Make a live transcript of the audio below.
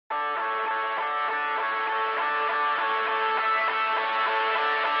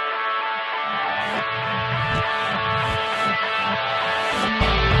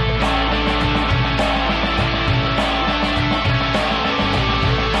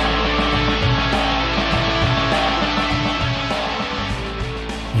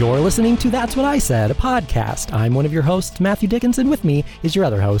You're listening to That's What I Said, a podcast. I'm one of your hosts, Matthew Dickinson. With me is your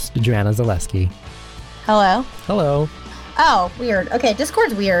other host, Joanna Zaleski. Hello. Hello. Oh, weird. Okay,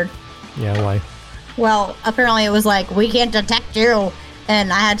 Discord's weird. Yeah, why? Well, apparently it was like, we can't detect you.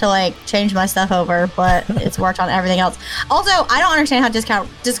 And I had to like change my stuff over, but it's worked on everything else. Also, I don't understand how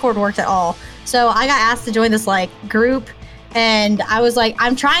Discord works at all. So I got asked to join this like group, and I was like,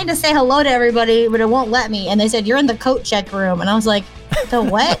 I'm trying to say hello to everybody, but it won't let me. And they said, you're in the coat check room. And I was like, the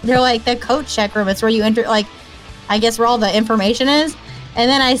what? They're like, the coat check room. It's where you enter, like, I guess where all the information is. And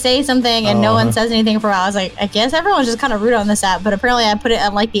then I say something and no one says anything for a while. I was like, I guess everyone's just kind of rude on this app. But apparently I put it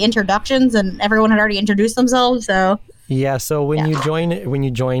on like the introductions and everyone had already introduced themselves. So yeah. So when you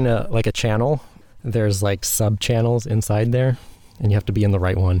join like a channel, there's like sub channels inside there, and you have to be in the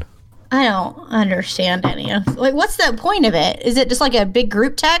right one. I don't understand any of like what's the point of it? Is it just like a big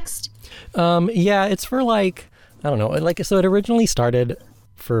group text? Yeah, it's for like, I don't know, like, so it originally started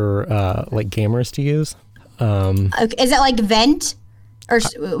for like gamers to use. Okay. Is it like Vent? Or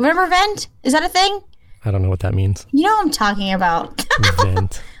remember Vent? Is that a thing? I don't know what that means. You know what I'm talking about.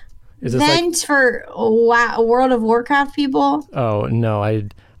 Vent. Is this Vent like, for World of Warcraft people? Oh, no,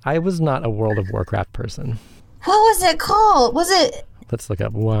 I was not a World of Warcraft person. What was it called? Was it? Let's look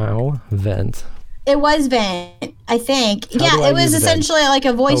up. Wow, Vent. It was Vent, I think. Yeah, it was essentially like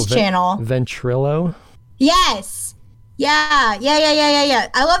a voice channel. Ventrilo? Yes. Yeah.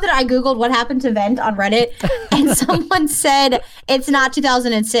 I love that I Googled what happened to Vent on Reddit, and someone said it's not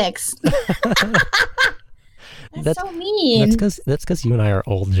 2006. That's so mean. That's because you and I are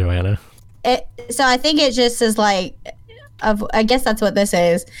old, Joanna. So I think it just is like, I guess that's what this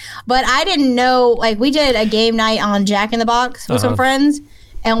is. But I didn't know, like, we did a game night on Jack in the Box with some friends,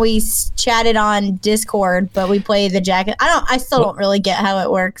 and we chatted on Discord, but we played the Jack. I still don't really get how it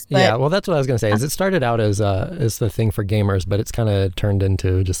works. But yeah, well, that's what I was going to say, is it started out as the thing for gamers, but it's kind of turned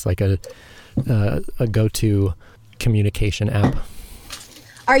into just like a go-to communication app.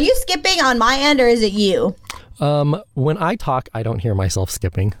 Are you skipping on my end, or is it you? When I talk, I don't hear myself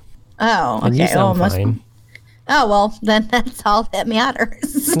skipping. Oh, okay. And you sound fine. Oh, well, then that's all that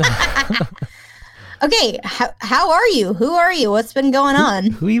matters. Okay, how are you? Who are you? What's been going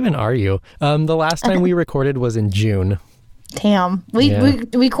on? Who even are you? The last time we recorded was in June. Damn,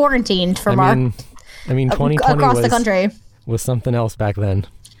 we quarantined from I mean 2020 across the country was something else back then.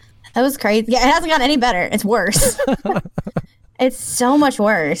 That was crazy. Yeah, it hasn't gotten any better. It's worse. It's so much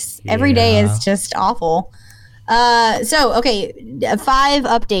worse. Yeah. Every day is just awful. So, okay, 5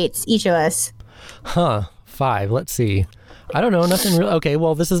 updates, each of us. 5. Let's see. I don't know. Nothing really. Okay,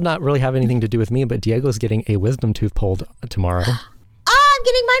 well, this does not really have anything to do with me, but Diego's getting a wisdom tooth pulled tomorrow. I'm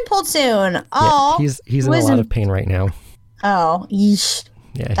getting mine pulled soon. Oh, yeah, he's in a lot of pain right now. Oh, yeesh.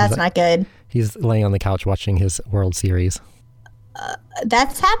 Yeah, that's not good. He's laying on the couch watching his World Series.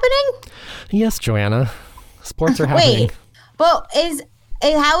 That's happening? Yes, Joanna. Sports are happening. Wait, but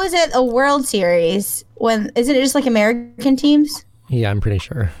how is it a World Series? Isn't it just like American teams? Yeah, I'm pretty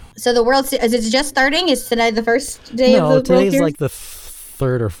sure. So the World Series, is it just starting? Is today the first day of the World Series? No, today's like the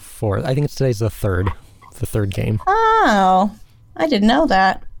 3rd or 4th. I think today's the 3rd game. Oh, I didn't know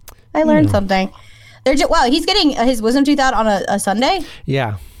that. I learned something. Wow, he's getting his wisdom tooth out on a Sunday?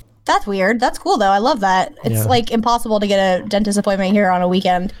 Yeah. That's weird. That's cool, though. I love that. It's like impossible to get a dentist appointment here on a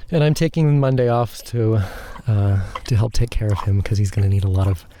weekend. And I'm taking Monday off to help take care of him because he's going to need a lot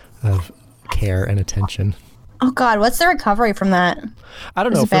of care and attention. Oh God, what's the recovery from that? I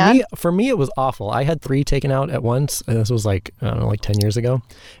don't know. For me, it was awful. I had 3 taken out at once, and this was like, I don't know, like 10 years ago.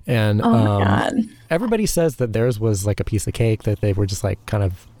 And my God. Everybody says that theirs was like a piece of cake, that they were just like kind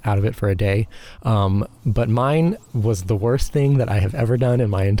of out of it for a day. But mine was the worst thing that I have ever done in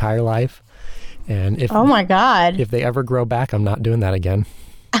my entire life. And oh my God, if they ever grow back, I'm not doing that again.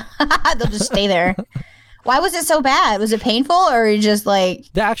 They'll just stay there. Why was it so bad? Was it painful, or you just like...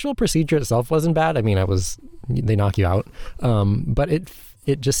 The actual procedure itself wasn't bad. I mean, they knock you out. But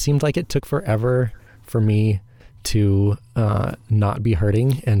it just seemed like it took forever for me to not be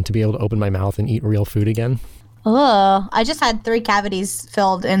hurting and to be able to open my mouth and eat real food again. Oh, I just had 3 cavities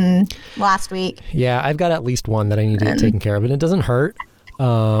filled in last week. Yeah, I've got at least one that I need to get taken care of, and it doesn't hurt.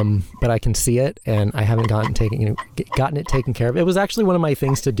 But I can see it, and I haven't gotten it taken care of. It was actually one of my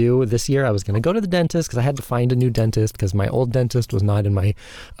things to do this year. I was going to go to the dentist because I had to find a new dentist because my old dentist was not in my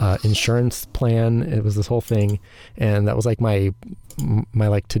insurance plan. It was this whole thing, and that was like my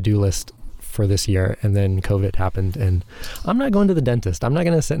like to-do list for this year. And then COVID happened, and I'm not going to the dentist. I'm not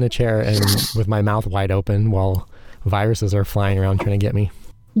going to sit in a chair and with my mouth wide open while viruses are flying around trying to get me.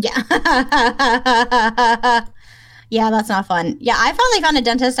 Yeah. Yeah, that's not fun. Yeah, I finally found a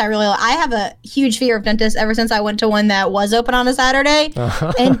dentist I have a huge fear of dentists ever since I went to one that was open on a Saturday.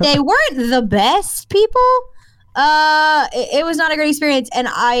 And they weren't the best people. It was not a great experience, and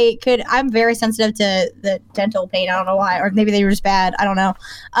I'm very sensitive to the dental pain. I don't know why, or maybe they were just bad. I don't know.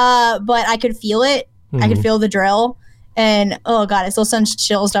 But I could feel it. I could feel the drill, and oh god, it still sends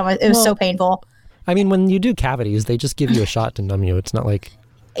chills down it was so painful. I mean, when you do cavities, they just give you a shot to numb you. It's not like...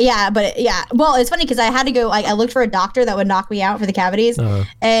 Yeah, but yeah. Well, it's funny because I had to go, I looked for a doctor that would knock me out for the cavities.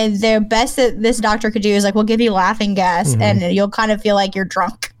 And the best that this doctor could do is like, we'll give you laughing gas and you'll kind of feel like you're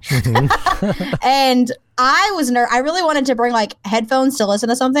drunk. And I really wanted to bring like headphones to listen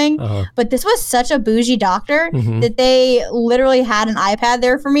to something, but this was such a bougie doctor that they literally had an iPad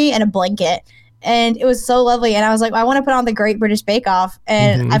there for me and a blanket. And it was so lovely. And I was like, I want to put on the Great British Bake Off.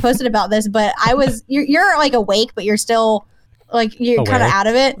 And I posted about this, but you're like awake, but you're still... like you're kind of out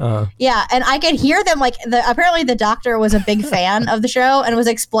of it. Yeah. And I could hear them apparently the doctor was a big fan of the show and was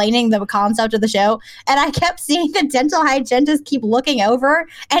explaining the concept of the show. And I kept seeing the dental hygienist keep looking over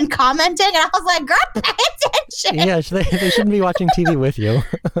and commenting. And I was like, girl, pay attention. Yeah, they shouldn't be watching TV with you.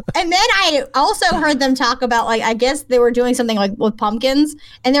 And then I also heard them talk about like, I guess they were doing something like with pumpkins.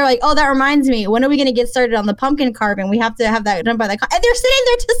 And they're like, oh, that reminds me, when are we going to get started on the pumpkin carving? We have to have that done by the... And they're sitting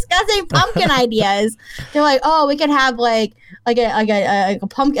there discussing pumpkin ideas. They're like, oh, we could have a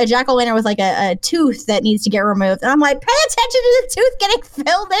jack-o'-lantern with like a tooth that needs to get removed, and I'm like, pay attention to the tooth getting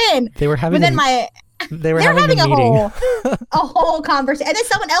filled in. They were having having a whole conversation, and then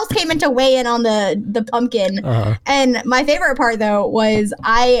someone else came in to weigh in on the pumpkin. And my favorite part though was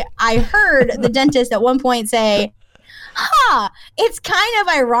I heard the dentist at one point say, it's kind of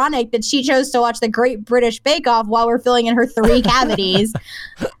ironic that she chose to watch the Great British Bake Off while we're filling in her 3 cavities.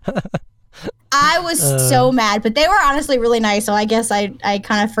 I was so mad, but they were honestly really nice, so I guess I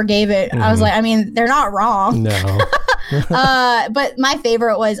kind of forgave it. I was like, I mean, they're not wrong. No. But my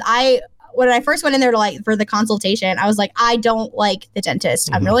favorite was when I first went in there for the consultation, I was like, I don't like the dentist.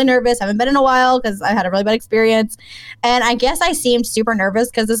 I'm really nervous. I haven't been in a while because I had a really bad experience. And I guess I seemed super nervous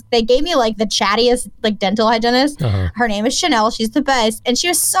because they gave me like the chattiest like dental hygienist. Her name is Chanel. She's the best. And she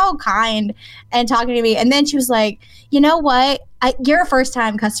was so kind and talking to me. And then she was like, you know what? You're a first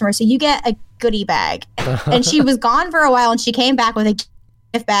time customer, so you get a goodie bag. And she was gone for a while, and she came back with a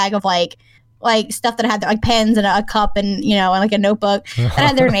gift bag of like stuff that had like pens and a cup and and like a notebook that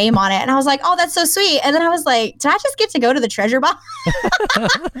had their name on it. And I was like, oh, that's so sweet. And then I was like, did I just get to go to the treasure box?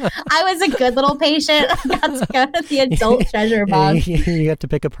 I was a good little patient. I got to go to the adult treasure box. You got to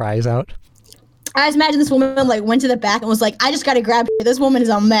pick a prize out. I just imagine this woman like went to the back and was like, I just got to grab her. This woman is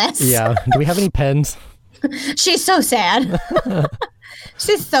a mess. Yeah. Do we have any pens? She's so sad.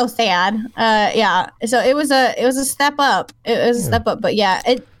 She's so sad. Yeah. So it was a step up. It was a step up. But yeah,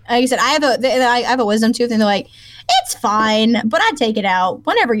 like I said, I have a wisdom tooth, and they're like, it's fine, but I'd take it out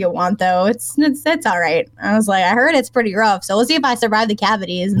whenever you want, though. It's all right. I was like, I heard it's pretty rough, so we'll see if I survive the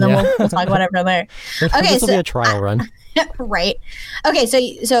cavities, and then we'll talk about it from there. Okay, this will be a trial run. Right. Okay.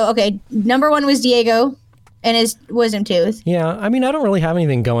 So okay. Number 1 was Diego and his wisdom tooth. Yeah. I mean, I don't really have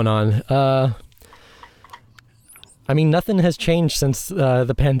anything going on. I mean, nothing has changed since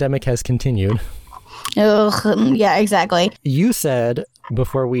the pandemic has continued. Ugh, yeah, exactly. You said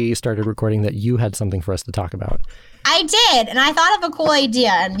before we started recording that you had something for us to talk about. I did, and I thought of a cool idea,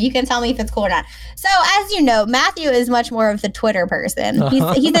 and you can tell me if it's cool or not. So, as you know, Matthew is much more of the Twitter person. He's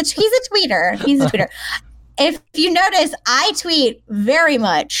a tweeter. He's a tweeter. If you notice, I tweet very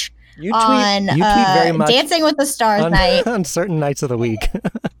much. You tweet very much Dancing with the Stars night on certain nights of the week.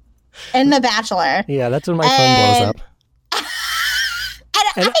 And The Bachelor. Yeah, that's when my phone blows up.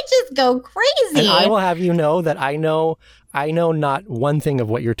 And I just go crazy. And I will have you know that I know not one thing of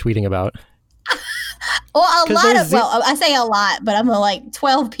what you're tweeting about. Well, I say a lot, but I'm like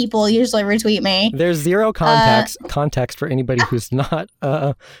 12 people usually retweet me. There's zero context for anybody who's not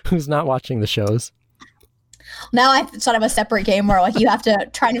watching the shows. Now I thought of a separate game where like you have to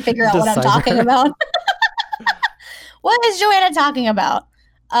try to figure out what I'm talking about. What is Joanna talking about?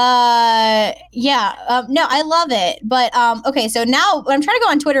 No, I love it. But okay, so now I'm trying to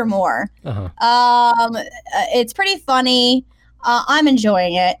go on Twitter more. It's pretty funny. I'm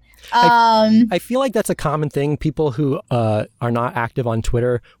enjoying it. I feel like that's a common thing. People who are not active on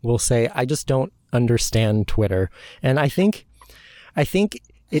Twitter will say, I just don't understand Twitter. And I think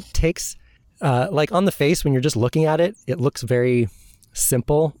it takes like on the face, when you're just looking at it, it looks very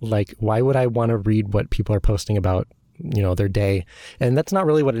simple. Like, why would I want to read what people are posting about, their day? And that's not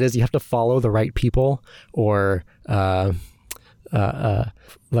really what it is. You have to follow the right people, or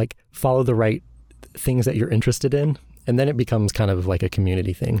like follow the right things that you're interested in. And then it becomes kind of like a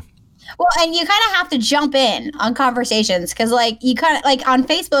community thing. Well, and you kind of have to jump in on conversations because, like, you kind of like on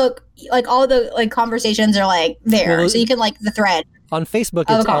Facebook, like all the like conversations are like there, Well, so you can like the thread. On Facebook,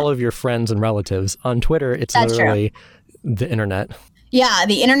 it's all of your friends and relatives. On Twitter, it's literally the internet. Yeah,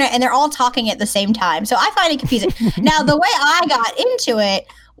 the internet, and they're all talking at the same time. So I find it confusing. Now, the way I got into it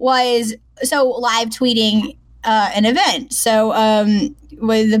was live tweeting an event. So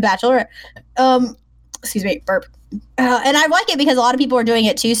with the Bachelorette, excuse me, burp. And I like it because a lot of people are doing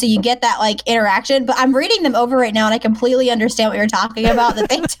it too, so you get that like interaction. But I'm reading them over right now, and I completely understand what you're talking about. That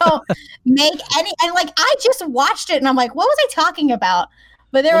they don't make any, and like I just watched it, and I'm like, what was I talking about?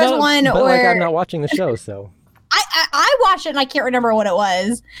 But there was one but where like I'm not watching the show, so I watched it and I can't remember what it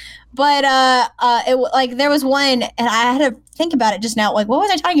was. But it like there was one, and I had to think about it just now. Like, what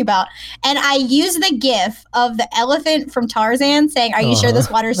was I talking about? And I used the GIF of the elephant from Tarzan saying, "Are you sure this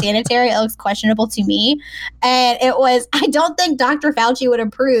water is sanitary? It looks questionable to me." And it was, I don't think Dr. Fauci would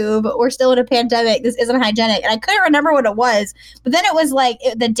approve. We're still in a pandemic. This isn't hygienic. And I couldn't remember what it was. But then it was like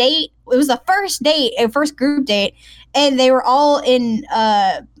the date. It was the first date, a first group date, and they were all in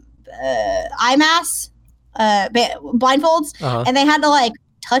IMAS blindfolds, and they had to like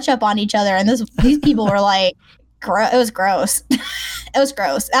touch up on each other, and these people were like, it was gross. It was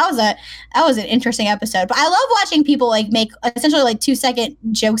gross. That was an interesting episode. But I love watching people like make essentially like 2-second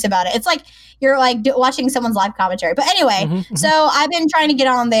jokes about it. It's like you're like watching someone's live commentary. But anyway, so I've been trying to get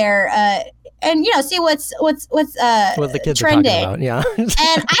on there and see what's what the kids trending. Are talking about. Yeah. And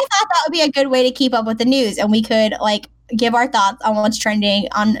I thought that would be a good way to keep up with the news, and we could like give our thoughts on what's trending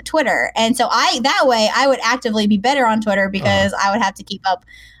on Twitter. And so that way I would actively be better on Twitter because I would have to keep up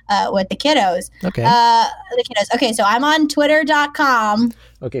with the kiddos. Okay. The kiddos. Okay, so I'm on twitter.com.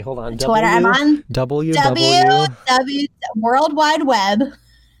 Okay, hold on. Twitter. I'm on www. World Wide Web.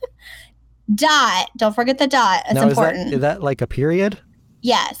 Don't forget the dot. It's important. Is that like a period?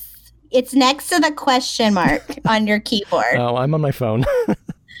 Yes. It's next to the question mark on your keyboard. Oh, I'm on my phone.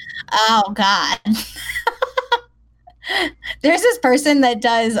 Oh, God. There's this person that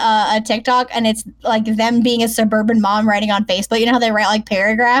does a TikTok, and it's like them being a suburban mom writing on Facebook. You know how they write like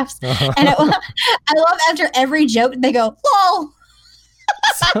paragraphs? And I love after every joke, they go, lol.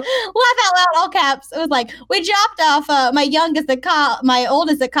 Laugh out loud, all caps. It was like, we dropped off my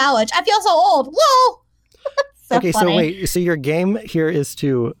oldest at college. I feel so old. Lol. Okay, funny. So wait. So your game here is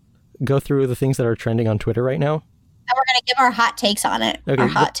to go through the things that are trending on Twitter right now? And we're going to give our hot takes on it. Okay, our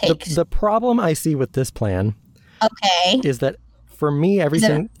hot takes. The problem I see with this plan is that for me,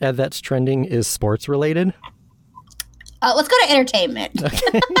 everything that's trending is sports related. Let's go to entertainment.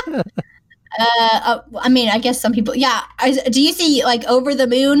 Okay. I mean, I guess some people, yeah. Do you see like Over the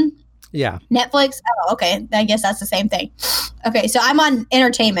Moon? Yeah. Netflix? Oh, okay. I guess that's the same thing. Okay, so I'm on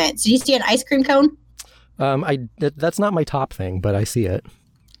entertainment. So do you see an ice cream cone? That's not my top thing, but I see it.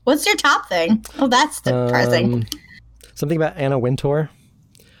 What's your top thing? Oh, that's depressing. Something about Anna Wintour.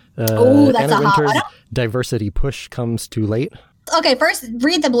 That's Anna a hot Wintour's one. diversity push comes too late. Okay, first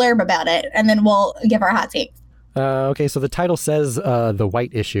read the blurb about it, and then we'll give our hot take. Okay, so the title says the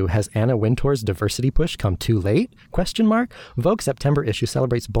white issue. Has Anna Wintour's diversity push come too late? ? Vogue September issue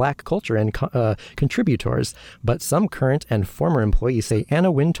celebrates black culture and contributors, but some current and former employees say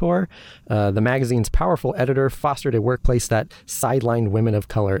Anna Wintour, the magazine's powerful editor, fostered a workplace that sidelined women of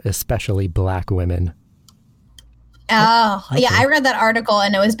color, especially black women. Oh, okay. Yeah, I read that article,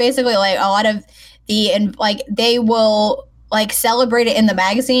 and it was basically like a lot of they will like celebrate it in the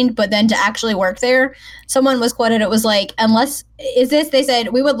magazine, but then to actually work there, someone was quoted, it was like, they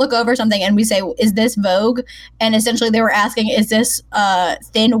said, we would look over something and we say, is this Vogue? And essentially they were asking, is this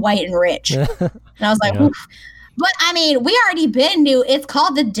thin, white, and rich? And I was like, oof. But I mean, we already knew it's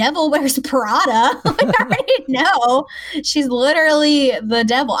called The Devil Wears Prada. We already know she's literally the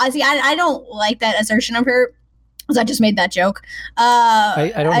devil. I don't like that assertion of her, because I just made that joke.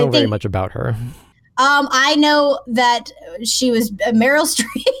 I don't know very much about her. I know that she was Meryl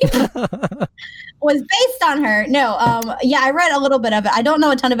Streep was based on her. No, I read a little bit of it. I don't know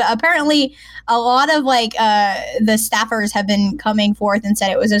a ton of it. Apparently, a lot of the staffers have been coming forth and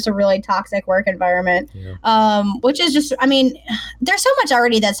said it was just a really toxic work environment. Yeah. Which is just, I mean, there's so much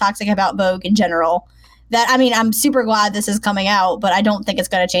already that's toxic about Vogue in general. That, I mean, I'm super glad this is coming out, but I don't think it's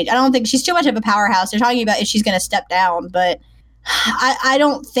going to change. I don't think she's too much of a powerhouse. They're talking about if she's going to step down, but I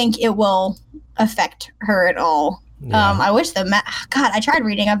don't think it will affect her at all. Yeah. I wish God, I tried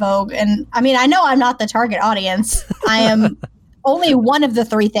reading a Vogue, and I mean, I know I'm not the target audience. I am only one of the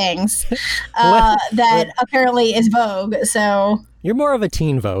three things that apparently is Vogue. So you're more of a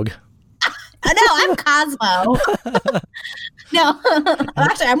teen Vogue. No, I'm Cosmo. No,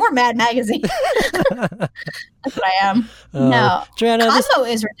 actually, I'm more Mad Magazine. That's what I am. No, Joanna, Cosmo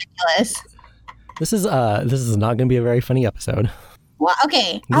is ridiculous. This is not going to be a very funny episode. Well,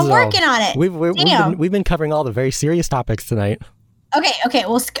 okay, I'm working on it. We've been covering all the very serious topics tonight. Okay.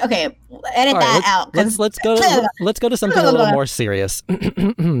 Well, edit that out. Let's go to something a little more serious.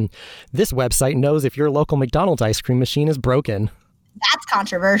 This website knows if your local McDonald's ice cream machine is broken. That's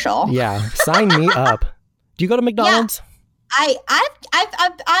controversial. Yeah, sign me up. Do you go to McDonald's? Yeah.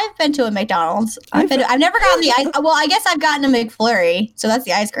 I've been to a McDonald's. I've never gotten the ice. Well, I guess I've gotten a McFlurry, so that's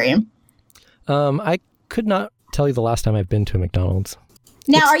the ice cream. I could not tell you the last time I've been to a McDonald's.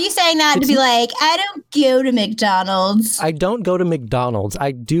 Now, are you saying that to be like, I don't go to McDonald's? I don't go to McDonald's.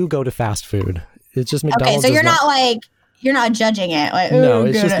 I do go to fast food. It's just McDonald's. Okay, so you're not judging it. Like, no,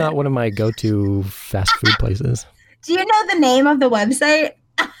 it's just not one of my go-to fast food places. Do you know the name of the website?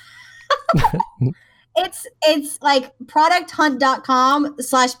 It's like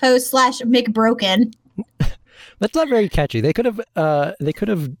producthunt.com/post/McBroken. That's not very catchy. They could have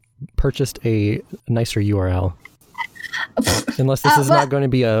purchased a nicer URL. Unless this is not going to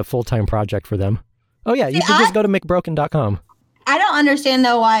be a full-time project for them. Oh yeah, you should just go to McBroken.com. I don't understand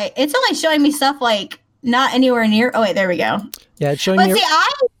though why it's only showing me stuff like not anywhere near. Oh wait, there we go. Yeah, it's showing me. But see, I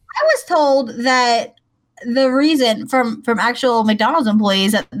was told that the reason from actual McDonald's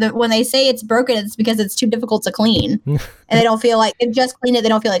employees that when they say it's broken, it's because it's too difficult to clean, and they don't feel like they just clean it. They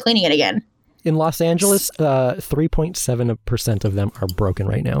don't feel like cleaning it again. In Los Angeles, 3.7% of them are broken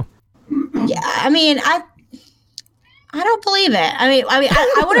right now. Yeah, I mean, I don't believe it. I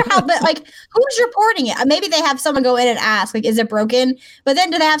wonder how, but like, who's reporting it? Maybe they have someone go in and ask, like, is it broken? But then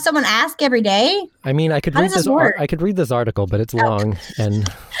do they have someone ask every day? I mean, I could read this article, but it's long. And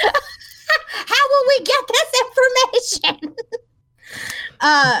how will we get this information?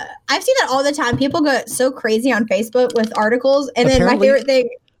 I've seen that all the time. People go so crazy on Facebook with articles. And then my favorite thing.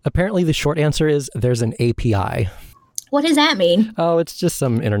 Apparently the short answer is there's an API. What does that mean? Oh, it's just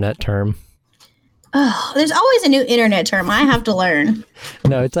some internet term. Oh, there's always a new internet term I have to learn.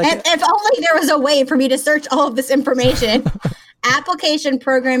 No, it's like if only there was a way for me to search all of this information. Application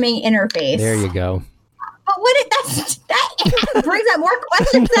programming interface. There you go. But that brings up more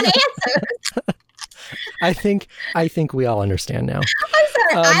questions than answers. I think we all understand now. I'm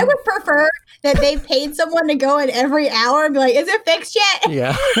sorry. I would prefer that they paid someone to go in every hour and be like, "Is it fixed yet?" Yeah.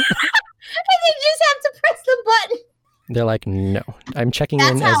 And they just have to press the button. They're like, "No, I'm checking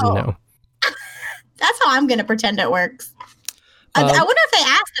in as no." That's how I'm going to pretend it works. I wonder if they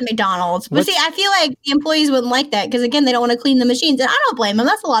asked the McDonald's. But see, I feel like the employees wouldn't like that because, again, they don't want to clean the machines. And I don't blame them.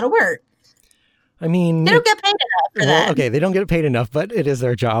 That's a lot of work. I mean, they don't get paid enough for that. Okay, they don't get paid enough, but it is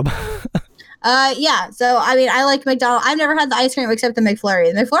their job. Yeah. So, I mean, I like McDonald's. I've never had the ice cream except the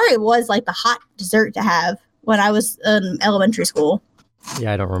McFlurry. The McFlurry was like the hot dessert to have when I was in elementary school.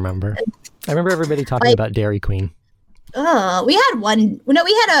 Yeah, I don't remember. I remember everybody talking about Dairy Queen. We had one. No,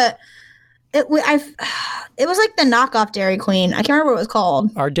 we had it was like the knockoff Dairy Queen. I can't remember what it was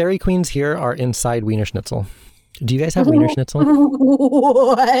called. Our Dairy Queens here are inside Wiener Schnitzel. Do you guys have Wiener Schnitzel?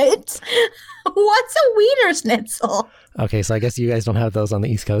 What? What's a Wiener Schnitzel? Okay, so I guess you guys don't have those on the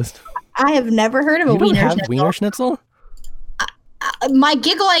East Coast. I have never heard of a Wiener Schnitzel. Wiener Schnitzel? My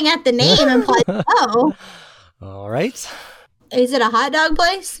giggling at the name implies no. All right. Is it a hot dog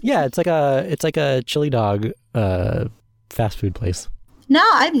place? Yeah, it's like a chili dog fast food place. No,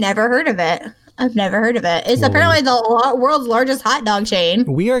 I've never heard of it. It's apparently the world's largest hot dog chain.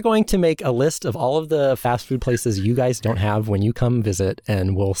 We are going to make a list of all of the fast food places you guys don't have when you come visit,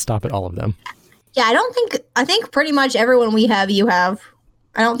 and we'll stop at all of them. Yeah, I think pretty much everyone we have, you have.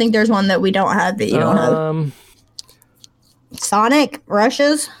 I don't think there's one that we don't have that you don't have. Sonic,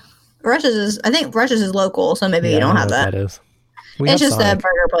 Rush's. I think Rush's is local, so maybe you don't have that. That is. It's just Sonic. A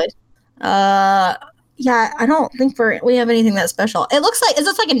burger place. Yeah, I don't think we have anything that special. It looks like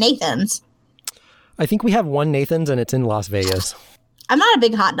a Nathan's. I think we have one Nathan's, and it's in Las Vegas. I'm not a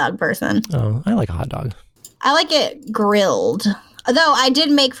big hot dog person. Oh, I like a hot dog. I like it grilled. Although I did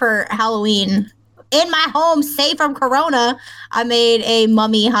make for Halloween in my home, safe from Corona, I made a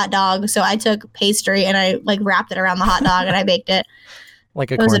mummy hot dog. So I took pastry and I wrapped it around the hot dog and I baked it. Like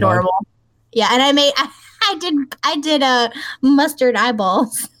a It was adorable. Dog. Yeah, and I did mustard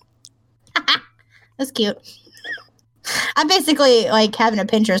eyeballs. That's cute. I'm basically like having a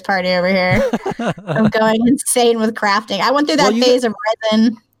Pinterest party over here. I'm going insane with crafting. I went through that phase of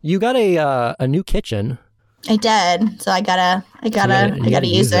resin. You got a new kitchen. I did, so I gotta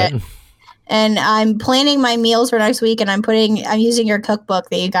use it. And I'm planning my meals for next week, and I'm using your cookbook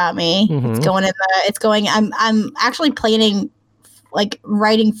that you got me. Mm-hmm. I'm actually planning like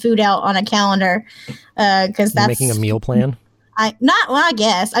writing food out on a calendar because that's making a meal plan. I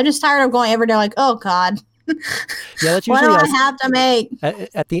guess I'm just tired of going every day like, oh God. Yeah, that's what usually do I have to make?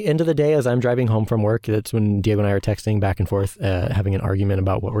 At the end of the day, as I'm driving home from work, that's when Diego and I are texting back and forth, having an argument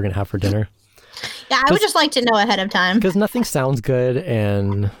about what we're going to have for dinner. Yeah, I would just like to know ahead of time. Because nothing sounds good,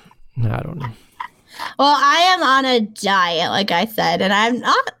 and I don't know. Well, I am on a diet, like I said, and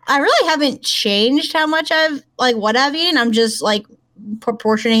I really haven't changed how much what I've eaten. I'm just like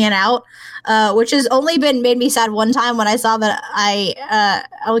proportioning it out, which has only made me sad one time when I saw that I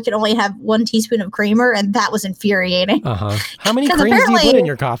could only have 1 teaspoon of creamer, and that was infuriating. How many creams do you put in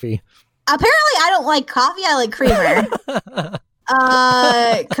your coffee? Apparently, I don't like coffee. I like creamer.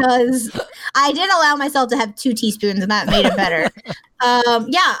 Because I did allow myself to have 2 teaspoons, and that made it better.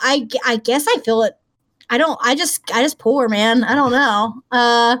 Yeah, I guess I feel it. I just pour, man. I don't know.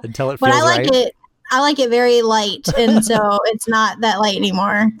 Until it feels but I like right. it. I like it very light, and so it's not that light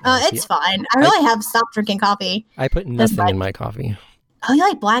anymore. It's fine. I really have stopped drinking coffee. I put nothing in my coffee. Oh, you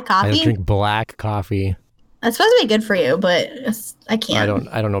like black coffee? I drink black coffee. That's supposed to be good for you, but I can't.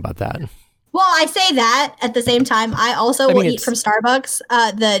 I don't know about that. Well, I say that at the same time. I also will eat from Starbucks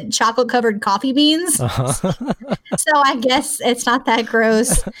the chocolate covered coffee beans. So I guess it's not that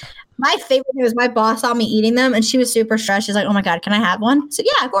gross. My favorite thing was my boss saw me eating them, and she was super stressed. She's like, "Oh my God, can I have one?" So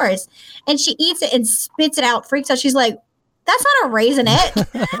yeah, of course. And she eats it and spits it out, freaks out. She's like, "That's not a raisinette."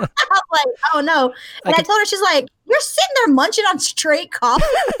 I'm like, "Oh no!" And I told her, she's like, "You're sitting there munching on straight coffee."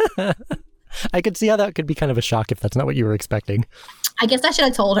 I could see how that could be kind of a shock if that's not what you were expecting. I guess I should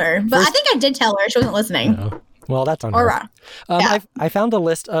have told her, but I think I did tell her. She wasn't listening. No. Well, that's on her. Yeah. I found a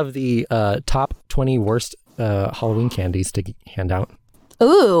list of the top 20 worst Halloween candies to hand out.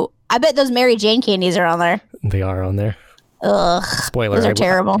 Ooh, I bet those Mary Jane candies are on there. They are on there. Ugh. Spoiler. Those are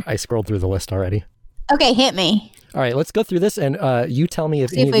terrible. I scrolled through the list already. Okay, hit me. All right, let's go through this, and you tell me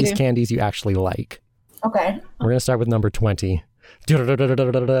if any of these candies you actually like. Okay. We're going to start with number 20.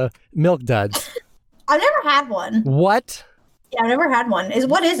 Milk Duds. I've never had one. What? Yeah, I've never had one.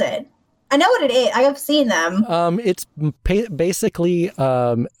 What is it? I know what it is. I have seen them. It's basically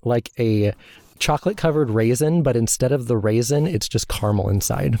like a chocolate covered raisin, but instead of the raisin, it's just caramel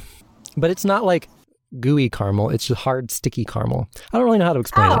inside. But it's not like gooey caramel. It's just hard, sticky caramel. I don't really know how to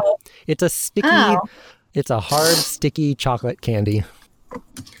explain it. It's a sticky. It's a hard, sticky chocolate candy.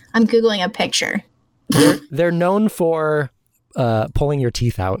 I'm Googling a picture. They're known for pulling your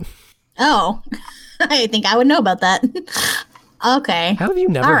teeth out. Oh, I think I would know about that. Okay. How have you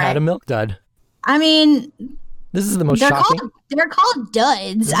never had a Milk Dud? I mean, this is the most shocking. They're called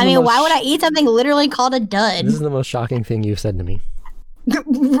duds. I mean, why would I eat something literally called a dud? This is the most shocking thing you've said to me.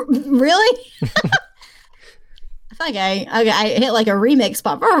 Really? I feel like I hit like a remix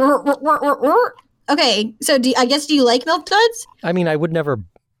spot. Okay, so do you like Milk Duds? I mean, I would never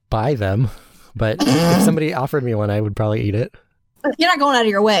buy them, but if somebody offered me one, I would probably eat it. You're not going out of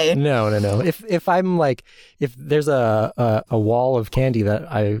your way. No. If I'm like, if there's a wall of candy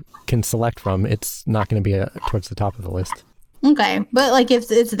that I can select from, it's not going to be towards the top of the list. Okay, but like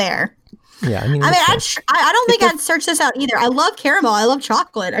if it's there. Yeah, I mean, I don't think I'd search this out either. I love caramel. I love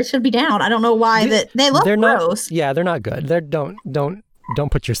chocolate. I should be down. I don't know why they look gross. Yeah, they're not good.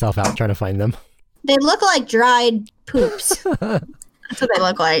 Don't put yourself out trying to find them. They look like dried poops. That's what they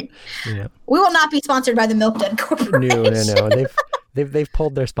look like. Yeah. We will not be sponsored by the Milk Dud Corporation. No. They've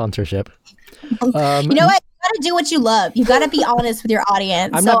pulled their sponsorship. You know what? You gotta do what you love. You gotta be honest with your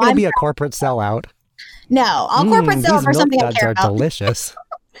audience. I'm not gonna be a corporate sellout. No, I'll corporate sell for something I care about. Are delicious.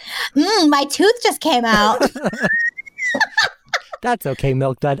 My tooth just came out. That's okay,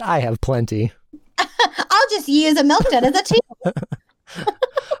 Milk Dud. I have plenty. I'll just use a Milk Dud as a tooth.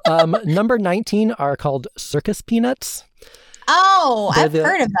 Number 19 are called circus peanuts. Oh, I've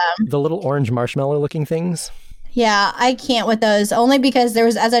heard of them. The little orange marshmallow looking things. Yeah, I can't with those. Only because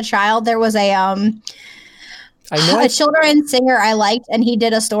as a child, there was a children's singer I liked, and he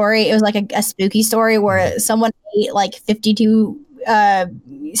did a story. It was like a spooky story where someone ate like 52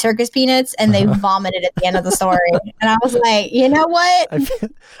 circus peanuts and they vomited at the end of the story. And I was like, you know what?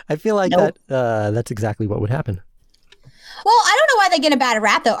 I feel like that's exactly what would happen. Well, I don't know why they get a bad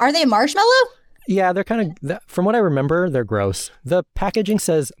rap though. Are they marshmallow? Yeah, they're kind of, from what I remember, they're gross. The packaging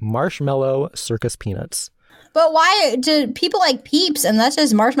says marshmallow circus peanuts. But why do people like Peeps? And that's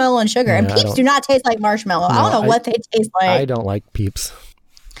just marshmallow and sugar. And Peeps do not taste like marshmallow. No, I don't know what they taste like. I don't like Peeps.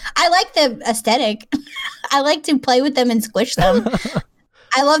 I like the aesthetic. I like to play with them and squish them.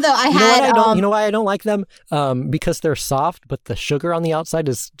 I love though. You know why I don't like them? Because they're soft, but the sugar on the outside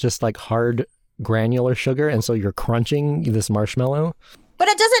is just like hard granular sugar, and so you're crunching this marshmallow. But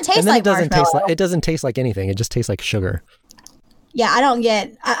it doesn't taste like marshmallow. It doesn't taste like anything. It just tastes like sugar. Yeah, I don't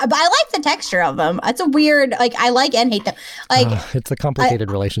get. But I like the texture of them. It's a weird. Like I like and hate them. Like it's a complicated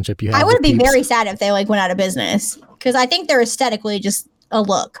relationship you have. I would with be Peeps. very sad if they like went out of business because I think they're aesthetically just a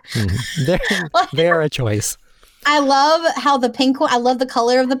look. They are a choice. I love how the pink one. I love the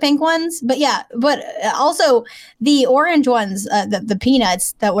color of the pink ones. But yeah, but also the orange ones, the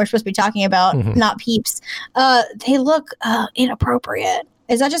peanuts that we're supposed to be talking about, not Peeps. They look inappropriate.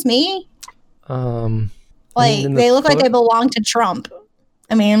 Is that just me? Like they look like they belong to Trump.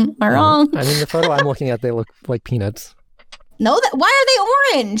 I mean, am I wrong? I mean, the photo I'm looking at, they look like peanuts. No, why are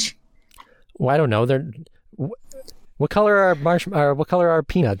they orange? Well, I don't know. They're what color are what color are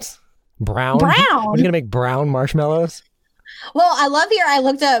peanuts? Brown. Brown. Are you gonna make brown marshmallows? Well, I love here. I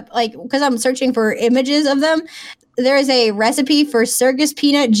looked up because I'm searching for images of them. There is a recipe for circus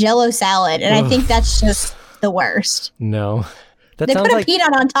peanut Jello salad, and I think that's just the worst. No. They put a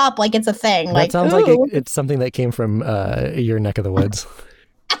peanut on top like it's a thing. That sounds like it's something that came from your neck of the woods.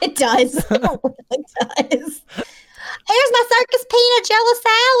 It does. It really does. Here's my circus peanut Jello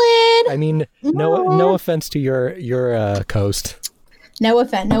salad. I mean, no offense to your coast. No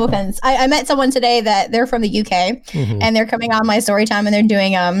offense. I met someone today that they're from the UK and they're coming on my story time and they're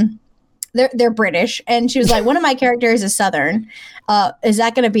doing they're British, and she was like, one of my characters is Southern. Is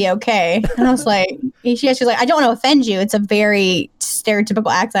that going to be okay? And I was like, she was like, I don't want to offend you. It's a very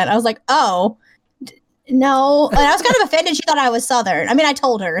stereotypical accent. I was like, oh, no. And I was kind of offended. She thought I was Southern. I mean, I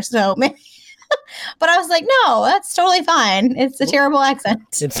told her, so maybe. But I was like, no, that's totally fine. It's a terrible accent.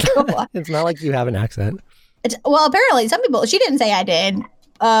 It's not like you have an accent. Well, apparently some people, she didn't say I did.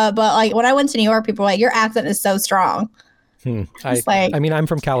 But like when I went to New York, people were like, your accent is so strong. I mean, I'm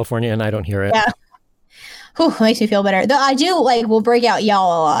from California and I don't hear it. Yeah. Whew, makes me feel better. Though I do we'll break out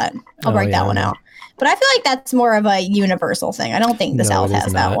y'all a lot. I'll break that one out. But I feel like that's more of a universal thing. I don't think the South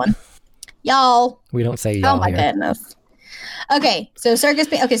has that one. Y'all. We don't say y'all. Oh my goodness. Okay, so circus.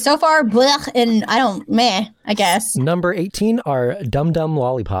 Okay, so far, blech, and I guess. Number 18 are Dum Dum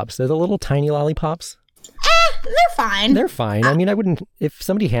lollipops. They're the little tiny lollipops. They're fine. They're fine. I mean, I wouldn't, if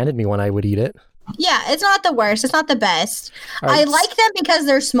somebody handed me one, I would eat it. Yeah, it's not the worst. It's not the best. Right. I like them because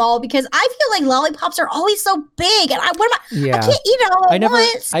they're small, because I feel like lollipops are always so big. And I can't eat it all at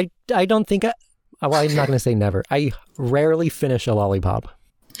once. I don't think, well, I'm not going to say never. I rarely finish a lollipop.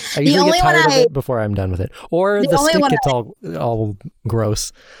 I usually get tired of it before I'm done with it. Or the stick gets all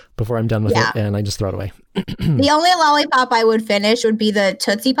gross before I'm done with it, and I just throw it away. The only lollipop I would finish would be the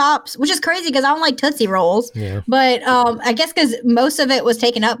Tootsie Pops, which is crazy because I don't like Tootsie Rolls. Yeah. But I guess because most of it was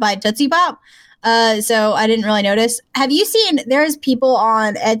taken up by Tootsie Pop, so I didn't really notice. Have you seen, there's people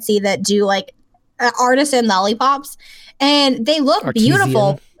on Etsy that do like artisan lollipops, and they look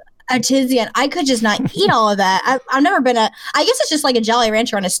beautiful. Artisan. I could just not eat all of that. I've never been I guess it's just like a Jolly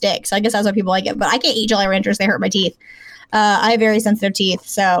Rancher on a stick. So I guess that's why people like it. But I can't eat Jolly Ranchers. They hurt my teeth. I have very sensitive teeth.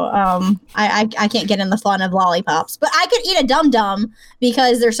 So I can't get in the fun of lollipops. But I could eat a Dum Dum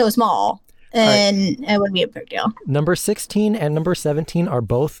because they're so small. And it wouldn't be a big deal. Number 16 and number 17 are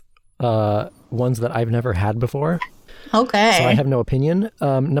both ones that I've never had before. Okay. So I have no opinion.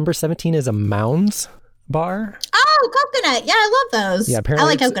 Number 17 is a Mounds bar. Oh, coconut. Yeah, I love those. Yeah, apparently I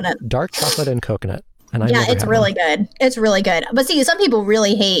like coconut. Dark chocolate and coconut. And it's really good. It's really good. But see, some people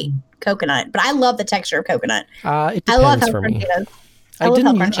really hate coconut, but I love the texture of coconut. It depends for me. I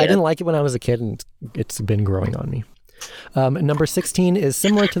didn't like it when I was a kid, and it's been growing on me. Number 16 is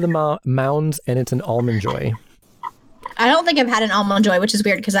similar to the Mounds, and it's an Almond Joy. I don't think I've had an Almond Joy, which is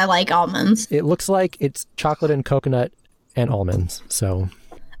weird because I like almonds. It looks like it's chocolate and coconut and almonds. So.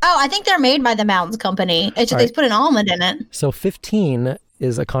 Oh, I think they're made by the Mounds Company. It's just they put an almond in it. So 15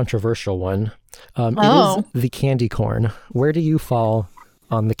 is a controversial one. It is the candy corn. Where do you fall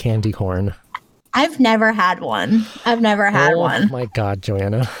on the candy corn? I've never had one. Oh my God,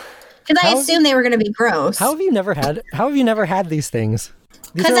 Joanna. Because I assumed they were going to be gross. How have you never had these things?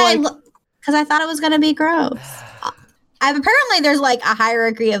 Because I thought it was going to be gross. Apparently there's like a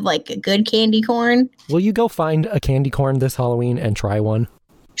hierarchy of like good candy corn. Will you go find a candy corn this Halloween and try one?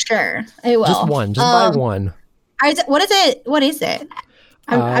 Sure, I will. Just one. Just buy one. What is it? What is it?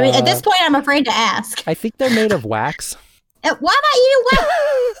 I mean, at this point, I'm afraid to ask. I think they're made of wax. Why am I eating wax?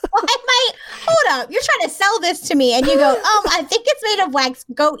 Hold up. You're trying to sell this to me, and you go, I think it's made of wax.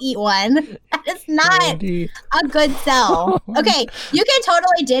 Go eat one. That is not a good sell. Okay, you can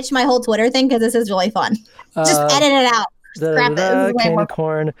totally ditch my whole Twitter thing because this is really fun. Just edit it out. The candy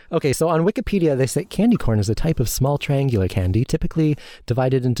corn. Okay, so on Wikipedia, they say candy corn is a type of small triangular candy, typically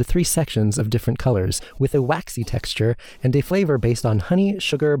divided into 3 sections of different colors, with a waxy texture and a flavor based on honey,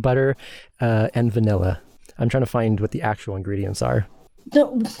 sugar, butter, and vanilla. I'm trying to find what the actual ingredients are.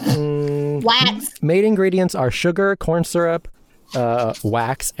 Wax. Main ingredients are sugar, corn syrup,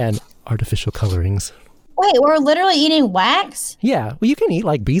 wax and artificial colorings. Wait, we're literally eating wax? Yeah, well, you can eat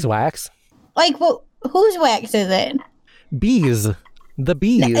like beeswax. Like, well, whose wax is it? Bees. The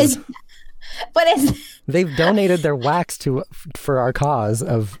bees. But it's... They've donated their wax for our cause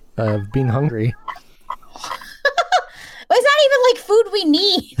of being hungry. It's not even like food we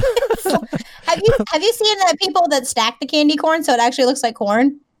need. Have you seen the people that stack the candy corn so it actually looks like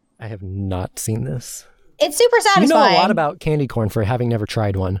corn? I have not seen this. It's super satisfying. You know a lot about candy corn for having never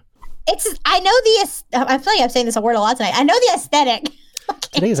tried one. I feel like I'm saying this word a lot tonight. I know the aesthetic.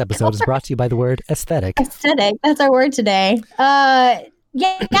 Today's episode is brought to you by the word aesthetic. Aesthetic. That's our word today. Yeah,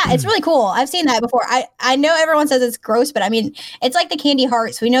 it's really cool. I've seen that before. I know everyone says it's gross, but I mean, it's like the candy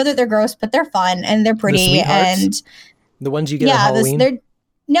hearts. We know that they're gross, but they're fun and they're pretty. And the ones you get at Halloween? I'm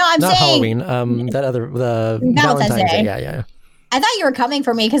not saying Halloween. That other the Valentine's Day. Yeah. I thought you were coming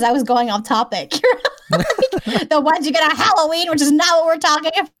for me because I was going off topic. The ones you get on Halloween, which is not what we're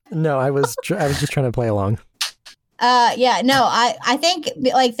talking about. No, I was just trying to play along. I think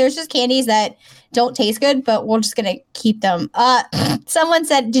like there's just candies that don't taste good, but we're just gonna keep them. Someone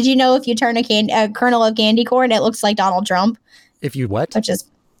said, "Did you know if you turn a kernel of candy corn, it looks like Donald Trump?" If you what? Which is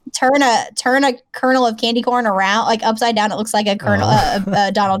turn a kernel of candy corn around like upside down, it looks like a kernel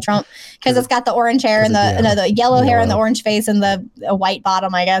Donald Trump because it's got the orange hair and the yellow hair and the orange face and the white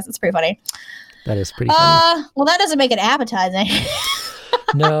bottom. I guess it's pretty funny. That is pretty funny. Well, that doesn't make it appetizing.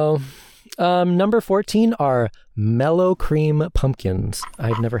 No. Number 14 are mellow cream pumpkins.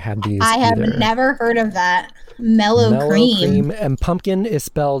 I've never had these. I have never heard of that. Mellow cream. And pumpkin is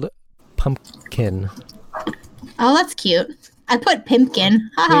spelled pumpkin. Oh, that's cute. I put pimpkin.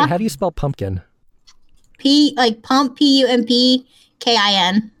 Wait, how do you spell pumpkin? Like pump, Pumpkin.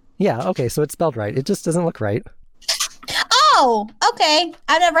 Yeah, okay, so it's spelled right. It just doesn't look right. Oh, okay.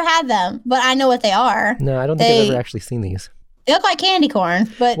 I've never had them, but I know what they are. No, I don't think I've ever actually seen these. They look like candy corn,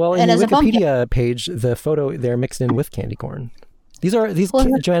 but in the Wikipedia page, the photo they're mixed in with candy corn.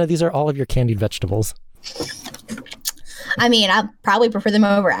 Joanna, these are all of your candied vegetables. I mean, I probably prefer them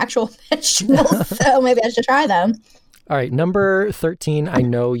over actual vegetables, so maybe I should try them. All right, number 13, I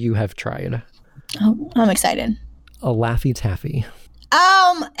know you have tried. Oh, I'm excited. A Laffy Taffy.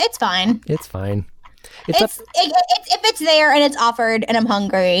 It's fine. It's fine. If it's there and it's offered and I'm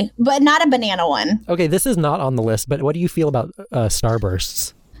hungry, but not a banana one. Okay, this is not on the list, but what do you feel about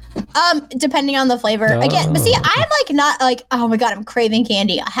Starbursts? Depending on the flavor. Again, but see, I'm like not like, oh my God, I'm craving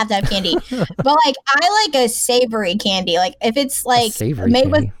candy. I have to have candy. But like, I like a savory candy. Like if it's like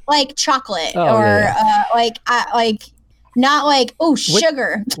made with like chocolate not like,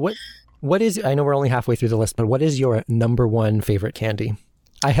 sugar. What is, I know we're only halfway through the list, but what is your number one favorite candy?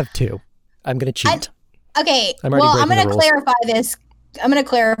 I have two. I'm going to cheat. I'm going to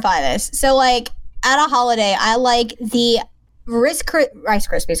clarify this. So like at a holiday, I like the Rice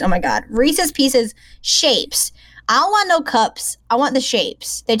Krispies. Oh my God. Reese's Pieces shapes. I don't want no cups. I want the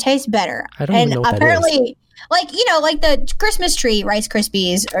shapes. They taste better. I don't even know what that is. Like the Christmas tree Rice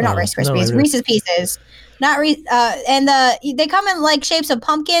Krispies, or not Rice Krispies, Reese's Pieces. They come in like shapes of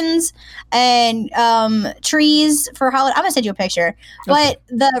pumpkins and trees for holiday. I'm gonna send you a picture. But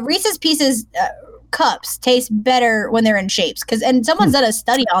the Reese's Pieces cups taste better when they're in shapes. And someone's done a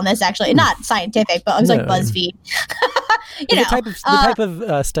study on this actually, not scientific, but it was like BuzzFeed. The type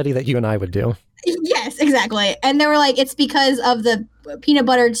of study that you and I would do. Yes, exactly. And they were like, it's because of the peanut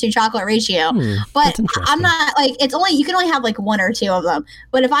butter to chocolate ratio. But I'm not like, you can only have like one or two of them.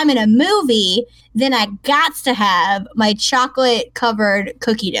 But if I'm in a movie, then I got to have my chocolate covered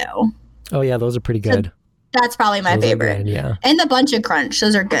cookie dough. Oh yeah, those are pretty good. So that's probably my favorite. Good, yeah. And the Bunch of Crunch,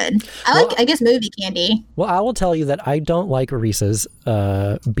 those are good. I guess movie candy. Well, I will tell you that I don't like Reese's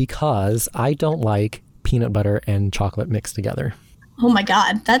because I don't like peanut butter and chocolate mixed together. Oh my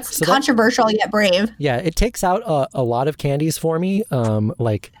God, that's controversial yet brave. Yeah, it takes out a lot of candies for me.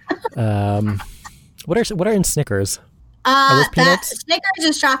 What are in Snickers? Are those peanuts? Snickers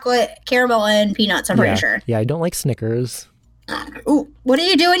is chocolate, caramel, and peanuts. I'm pretty sure. Yeah, I don't like Snickers. Ooh, what do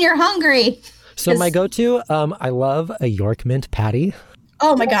you do when you're hungry? So my go-to, I love a York Mint patty.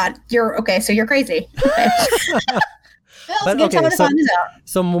 Oh my God, so you're crazy. Okay.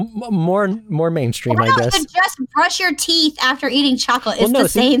 So more mainstream, I guess. You just brush your teeth after eating chocolate.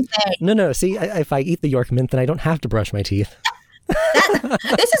 It's same thing. No. See, if I eat the York Mint, then I don't have to brush my teeth.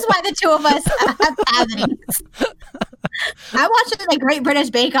 This is why the two of us have cavities. I watched the Great British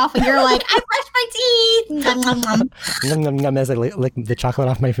Bake Off, and you're like, I brushed my teeth. Nom, nom, nom. Nom, nom, nom, as I lick the chocolate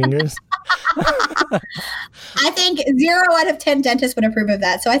off my fingers. I think 0 out of 10 dentists would approve of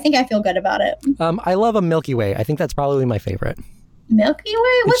that, so I think I feel good about it. I love a Milky Way. I think that's probably my favorite. Milky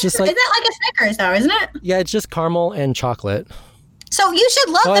Way? Is that like a Snickers, though, isn't it? Yeah, it's just caramel and chocolate. So you should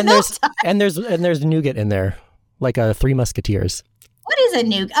love the milk tart. And there's nougat in there, like a Three Musketeers. What is a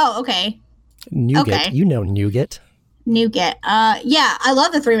nougat? Oh, okay. Nougat. Okay. You know nougat. Nougat. Yeah, I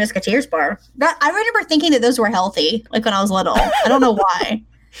love the Three Musketeers bar. I remember thinking that those were healthy, like when I was little. I don't know why.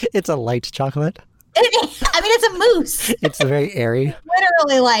 It's a light chocolate. I mean, it's a mousse. It's very airy.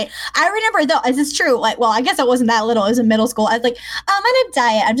 Literally light. I remember though, this is true. Like, well, I guess I wasn't that little. I was in middle school. I was like, I'm on a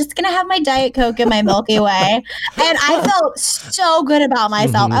diet. I'm just gonna have my Diet Coke and my Milky Way, and I felt so good about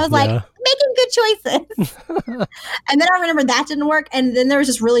myself. I was like, making good choices. And then I remember that didn't work. And then there was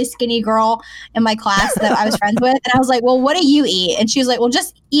this really skinny girl in my class that I was friends with, and I was like, well, what do you eat? And she was like, well,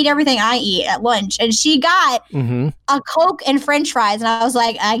 just eat everything I eat at lunch. And she got a Coke and French fries, and I was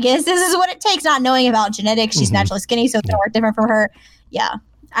like, I guess this is what it takes, not knowing about genetics. She's naturally skinny, so it's gonna work different for her. Yeah,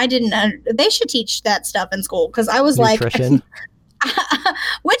 I didn't. They should teach that stuff in school, because I was Nutrition. like,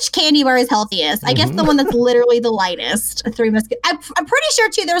 which candy bar is healthiest? I guess the one that's literally the lightest. Three Musketeers. I'm pretty sure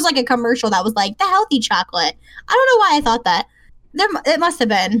too. There was like a commercial that was like the healthy chocolate. I don't know why I thought that. It must have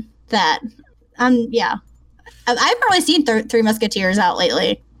been that. Yeah. I haven't really seen Three Musketeers out lately.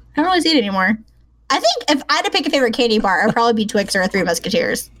 I haven't really seen it anymore. I think if I had to pick a favorite candy bar, it'd probably be Twix or a Three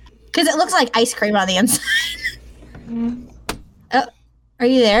Musketeers, because it looks like ice cream on the inside. Oh, are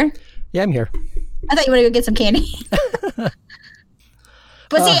you there? Yeah, I'm here. I thought you wanted to go get some candy.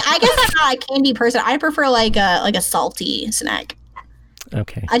 But see, I guess I'm not a candy person. I prefer like a salty snack.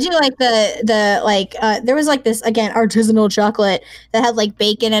 Okay. I do like there was like this, again, artisanal chocolate that had like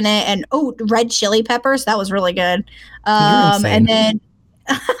bacon in it and red chili peppers. That was really good. And then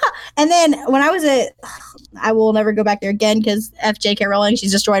when I was I will never go back there again because J.K. Rowling,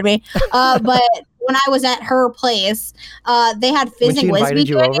 she's destroyed me. But when I was at her place, they had Fizzing Whizbee. When she invited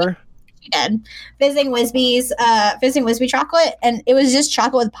you over? She did. Fizzing Whizbee chocolate, and it was just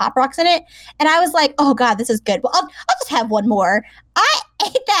chocolate with Pop Rocks in it. And I was like, oh God, this is good. Well, I'll just have one more. I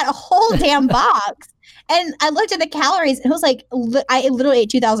ate that whole damn box. And I looked at the calories. It was like, I literally ate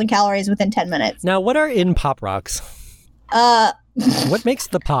 2,000 calories within 10 minutes. Now, what are in Pop Rocks? What makes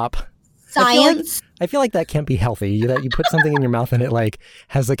the pop? Science. I feel like that can't be healthy. That you put something in your mouth and it like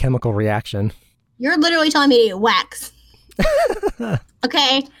has a chemical reaction. You're literally telling me to eat wax.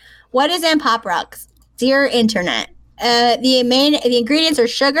 Okay. What is in Pop Rocks? Dear Internet. The ingredients are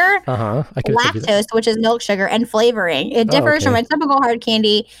sugar, lactose, which is milk sugar, and flavoring. It differs from a typical hard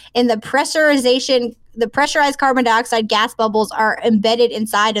candy in the pressurization. The pressurized carbon dioxide gas bubbles are embedded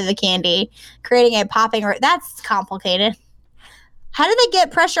inside of the candy, creating a popping. That's complicated. How do they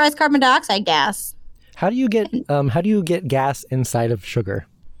get pressurized carbon dioxide gas? How do you get gas inside of sugar?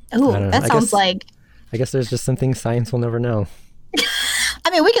 Oh, that sounds like. I guess there's just some things science will never know. I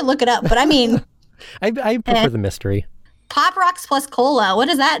mean, we can look it up, but I mean, I prefer the mystery. Pop Rocks plus cola. What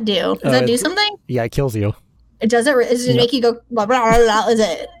does that do? Does that do something? Yeah, it kills you. It does it. Does it make you go? Blah, blah, blah, blah, is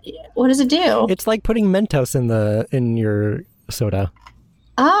it? What does it do? It's like putting Mentos in your soda.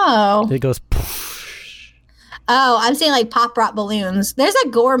 Oh. It goes. Oh, I'm saying like Pop Rock balloons. There's a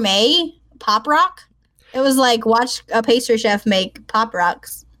gourmet Pop Rock. It was like, watch a pastry chef make Pop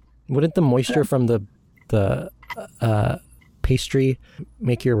Rocks. Wouldn't the moisture from the pastry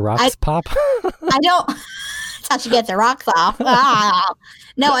make your rocks pop? I don't. That's how she gets her rocks off.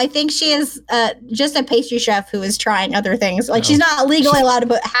 No, I think she is just a pastry chef who is trying other things. Like, she's not legally allowed to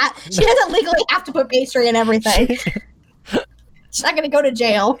put. She doesn't legally have to put pastry in everything. She's not going to go to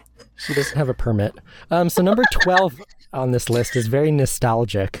jail. She doesn't have a permit. So number 12 on this list is very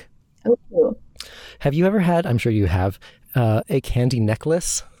nostalgic. Ooh. Have you ever had? I'm sure you have a candy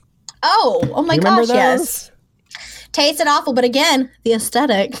necklace. Oh my gosh, yes. Tasted awful, but again, the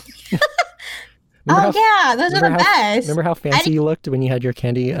aesthetic. Yeah, those are the best. Remember how fancy you looked when you had your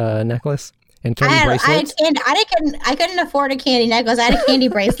candy necklace and candy bracelet? I couldn't afford a candy necklace. I had a candy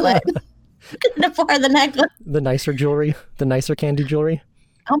bracelet. Couldn't afford the necklace. The nicer jewelry, the nicer candy jewelry.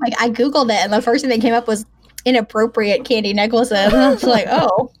 Oh my! I googled it, and the first thing that came up was inappropriate candy necklaces. And I was like,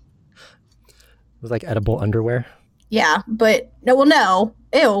 oh. It was like edible underwear. Yeah, but no.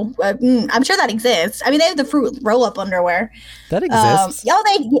 Ew. I'm sure that exists. I mean, they have the fruit roll-up underwear. That exists.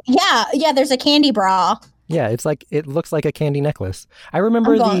 Yeah. There's a candy bra. Yeah, it's like it looks like a candy necklace. I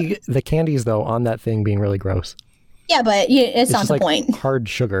remember the candies though on that thing being really gross. Yeah, but it's not the point. Hard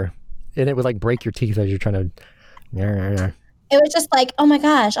sugar, and it would like break your teeth as you're trying to. It was just like, oh my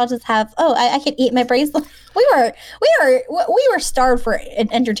gosh, I'll just have. I can eat my bracelet. We were starved for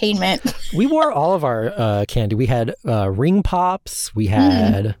entertainment. We wore all of our candy. We had ring pops. We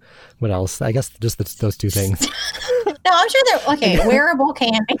had what else? I guess just those two things. No, I'm sure they're wearable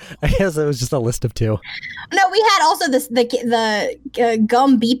candy. I guess it was just a list of two. No, we had also the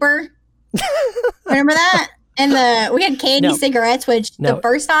gum beeper. Remember that? And we had candy No. cigarettes, which No. the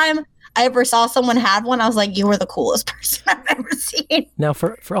first time I ever saw someone have one, I was like, you were the coolest person I've ever seen. Now,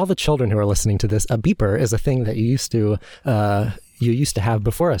 for all the children who are listening to this, a beeper is a thing that you used to have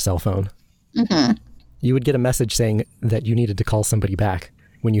before a cell phone. Mm-hmm. You would get a message saying that you needed to call somebody back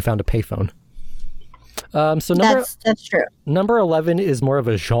when you found a payphone. So That's true. number 11 is more of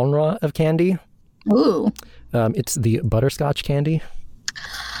a genre of candy. Ooh. It's the butterscotch candy.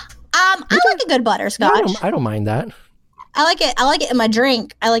 I like a good butterscotch. I don't mind that. I like it in my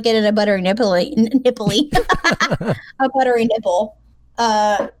drink. I like it in a buttery nipply. A buttery nipple.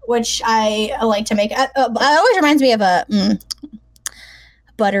 Which I like to make. It always reminds me of a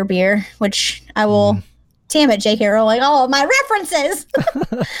butter beer, which I will. Damn it, J.K. Rowling! All of my references.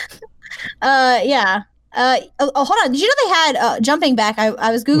 Yeah. Hold on. Did you know they had jumping back?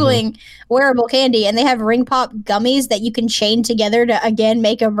 I was googling wearable candy, and they have ring pop gummies that you can chain together to again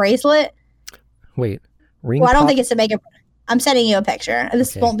make a bracelet. Wait, I don't think it's to make a. I'm sending you a picture.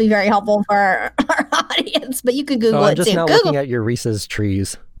 This Okay. won't be very helpful for our audience, but you can Google I'm it just too. now Google. looking at your Reese's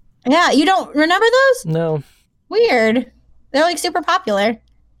trees. Yeah, you don't remember those? No. Weird. They're like super popular.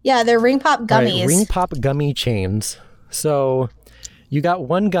 Yeah, they're ring pop All gummies. right, ring pop gummy chains. So you got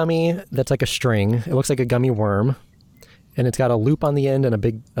one gummy that's like a string. It looks like a gummy worm, and it's got a loop on the end and a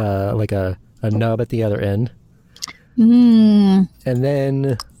big like a nub at the other end. Mm. And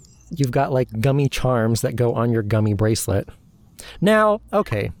then you've got like gummy charms that go on your gummy bracelet. Now,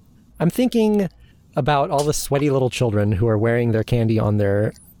 okay, I'm thinking about all the sweaty little children who are wearing their candy on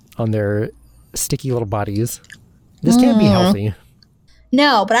their sticky little bodies. This can't be healthy.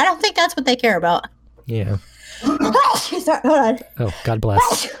 No, but I don't think that's what they care about. Yeah. Sorry, hold on. Oh, God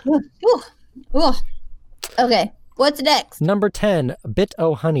bless. Ooh. Okay, what's next? Number 10, Bit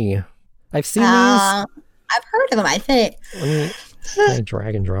O' Honey. I've seen I've heard of them, I think. these. Can I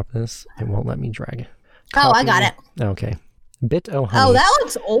drag and drop this? It won't let me drag. Oh, I got it. Okay. Bit O' Honey. Oh, that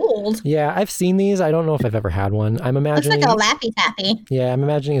looks old. Yeah, I've seen these. I don't know if I've ever had one. I'm Looks imagining. like a Laffy Taffy. Yeah, I'm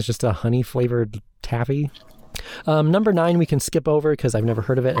imagining it's just a honey flavored taffy. Number 9 we can skip over because I've never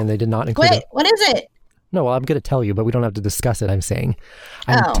heard of it and they did not include Wait, it. what is it? No, well, I'm going to tell you, but we don't have to discuss it. I'm saying,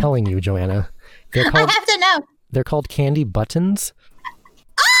 I'm telling you, Joanna. They're I called have to know. they're called candy buttons.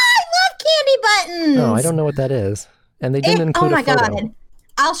 I love candy buttons. No, I don't know what that is, and they didn't include Oh my a photo. god.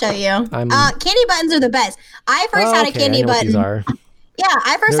 I'll show you. I'm- Candy buttons are the best. I first had a Okay, candy I know what button. these are. Yeah,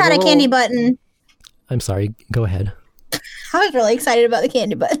 I first They're had a little- candy button. I'm sorry. Go ahead. I was really excited about the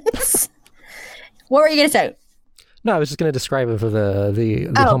candy buttons. What were you gonna say? No, I was just going to describe it for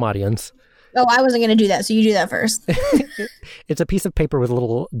the home audience. Oh, I wasn't gonna do that, so you do that first. It's a piece of paper with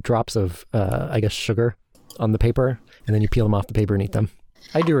little drops of, I guess, sugar on the paper, and then you peel them off the paper and eat them.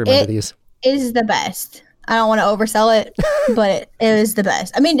 I do remember these. It is the best. I don't want to oversell it, but it was the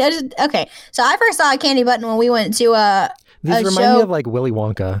best. I mean, okay. So I first saw a candy button when we went to These a remind show. me of like Willy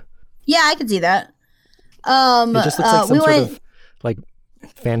Wonka. Yeah, I could see that. It It just looks like some sort of like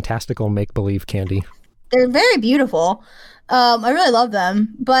fantastical make-believe candy. They're very beautiful. I really love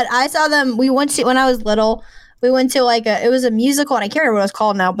them. But I saw them. We went to when I was little. We went to it was a musical, and I can't remember what it's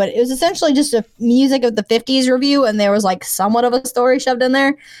called now, but it was essentially just a music of the 50s review, and there was like somewhat of a story shoved in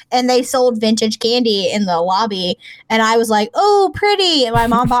there. And they sold vintage candy in the lobby, and I was like, "Oh, pretty!" And my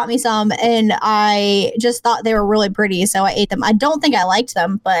mom bought me some, and I just thought they were really pretty, so I ate them. I don't think I liked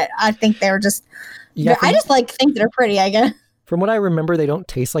them, but I think they were just. Yeah, I just think they're pretty. I guess. From what I remember, they don't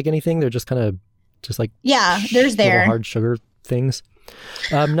taste like anything. They're just kind of just like Yeah, there's little there. hard sugar things.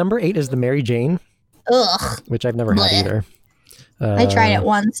 Number 8 is the Mary Jane, Ugh. which I've never had Blech. either. I tried it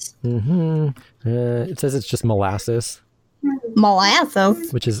once. It says it's just molasses,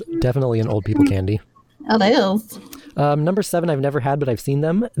 Molasses. which is definitely an old people candy. Oh, that is. Number 7 I've never had, but I've seen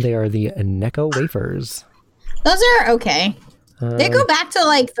them. They are the Necco wafers. Those are okay. They go back to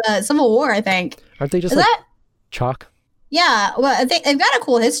like the Civil War, I think. Aren't they just Is like that? chalk? Yeah. Well, I think they've got a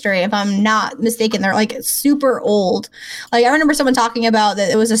cool history, if I'm not mistaken. They're like super old. Like I remember someone talking about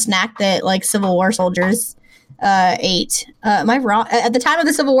that it was a snack that like Civil War soldiers ate. Am I wrong? At the time of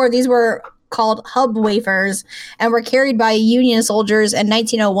the Civil War, these were called hub wafers and were carried by Union soldiers in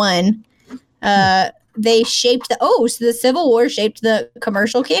 1901. They shaped so the Civil War shaped the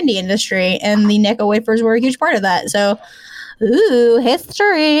commercial candy industry, and the Necco wafers were a huge part of that. So, ooh,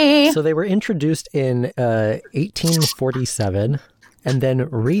 history. So they were introduced in 1847 and then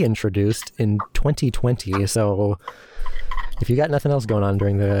reintroduced in 2020. So if you got nothing else going on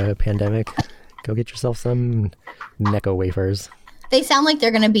during the pandemic, go get yourself some Necco wafers. They sound like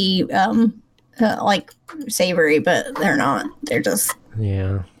they're gonna be like savory, but they're not. They're just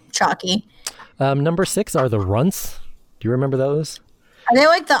Yeah. chalky. Number 6 are the Runts. Do you remember those? Are they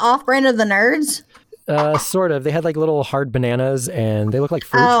like the off-brand of the Nerds? Sort of. They had like little hard bananas, and they look like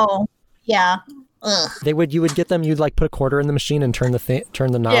fruit. Oh, yeah. Ugh. You would get them. You'd like put a quarter in the machine and turn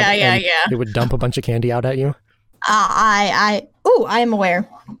the knob. Yeah. It would dump a bunch of candy out at you. I am aware.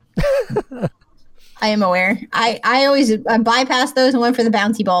 I am aware. I always bypassed those and went for the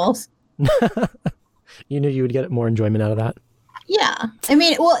bouncy balls. You knew you would get more enjoyment out of that. Yeah. I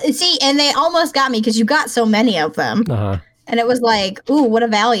mean, well, see, and they almost got me because you got so many of them. Uh-huh. And it was like, ooh, what a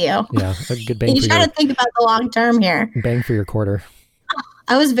value. Yeah, a good bang you try to think about the long term here. Bang for your quarter.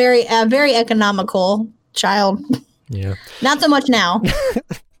 I was very economical child. Yeah. Not so much now.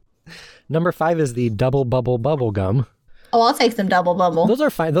 Number 5 is the double bubble bubble gum. Oh, I'll take some double bubble. Those are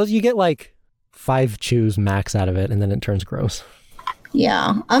fine. Those, you get like 5 chews max out of it, and then it turns gross.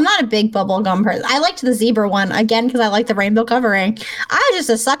 Yeah, I'm not a big bubble gum person. I liked the zebra one again because I like the rainbow covering. I was just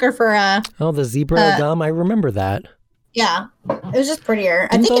a sucker for the zebra gum. I remember that. Yeah, it was just prettier.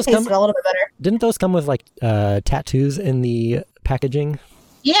 I think it tasted a little bit better. Didn't those come with like tattoos in the packaging?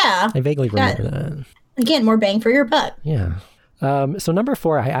 Yeah, I vaguely remember that. Again, more bang for your buck. Yeah. So number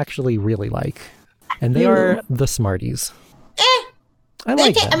 4, I actually really like, and they are the Smarties. I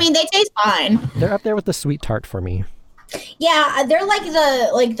like them. I mean, they taste fine. They're up there with the sweet tart for me. Yeah, they're like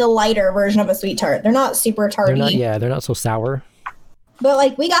the lighter version of a sweet tart. They're not super tarty. They're not so sour. But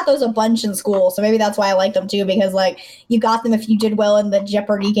like we got those a bunch in school, so maybe that's why I like them too. Because like you got them if you did well in the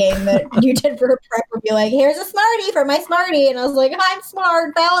Jeopardy game that you did for prep. Would be like, here's a Smartie for my Smartie, and I was like, I'm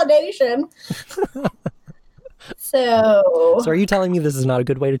smart, validation. So are you telling me this is not a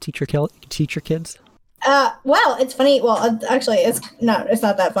good way to teach your kids? Well, it's funny. Well, actually, it's not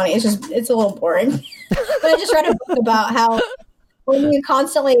that funny. It's a little boring. But I just read a book about how when you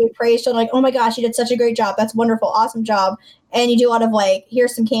constantly praise children, like, oh my gosh, you did such a great job. That's wonderful. Awesome job. And you do a lot of like,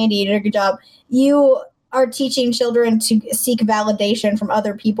 here's some candy. You did a good job. You are teaching children to seek validation from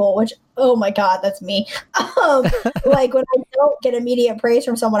other people, which, oh my God, that's me. Like when I don't get immediate praise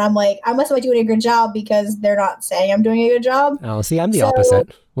from someone, I'm like, I must be doing a good job because they're not saying I'm doing a good job. Oh, see, I'm the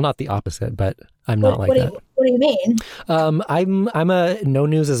opposite. Well, not the opposite, but I'm not like that. What do you mean? I'm a no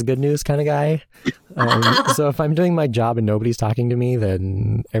news is good news kind of guy. So if I'm doing my job and nobody's talking to me,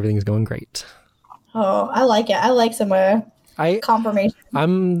 then everything's going great. Oh, I like it. I like some confirmation.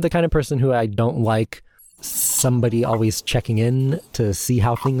 I'm the kind of person who I don't like somebody always checking in to see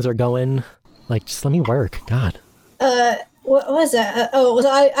how things are going. Like, just let me work. God. What was that?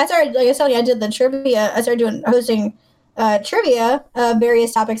 I started, like I was telling you, I did the trivia. I started hosting trivia,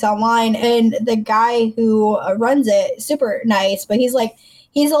 various topics online, and the guy who runs it, super nice, but he's a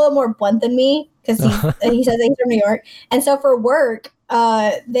little more blunt than me because he says he's from New York, and so for work,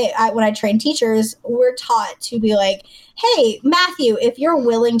 when I train teachers, we're taught to be like, hey, Matthew, if you're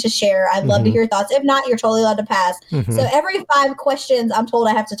willing to share, I'd love to hear your thoughts. If not, you're totally allowed to pass. So every 5 questions, I'm told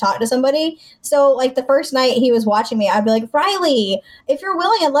I have to talk to somebody. So like the first night he was watching me, I'd be like, Riley, if you're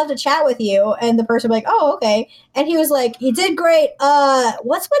willing, I'd love to chat with you. And the person would be like, oh, okay. And he was like, you did great.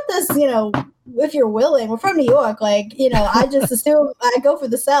 What's with this, if you're willing, we're from New York. Like, I just assume I go for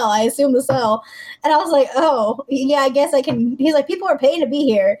the cell. I assume the cell. And I was like, oh, yeah, I guess I can. He's like, people are paying to be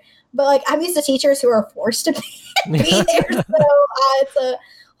here. But like, I'm used to teachers who are forced to be there. So it's a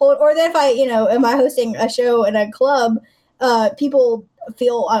whole, or then if am I hosting a show in a club, people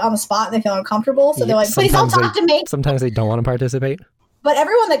feel on the spot and they feel uncomfortable. So they're like, please don't talk to me. Sometimes they don't want to participate. But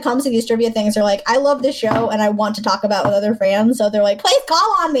everyone that comes to these trivia things are like, I love this show and I want to talk about it with other fans. So they're like, please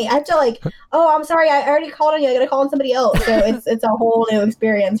call on me. I have to like, oh, I'm sorry, I already called on you. I got to call on somebody else. So it's a whole new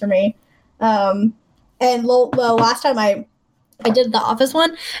experience for me. And the last time I did the Office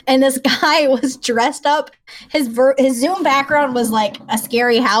one, and this guy was dressed up. His Zoom background was like a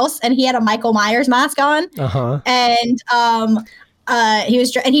scary house, and he had a Michael Myers mask on. And he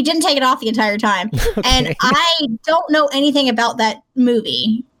was, and he didn't take it off the entire time. Okay. And I don't know anything about that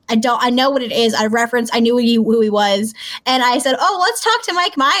movie. I know what it is. I knew who he was, and I said, "Oh, let's talk to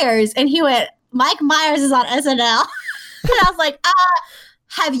Mike Myers." And he went, "Mike Myers is on SNL," and I was like,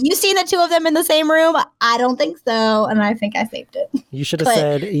 have you seen the two of them in the same room? I don't think so. And I think I saved it. You should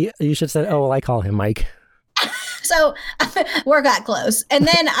have said, oh, well, I call him Mike. So we're got close. And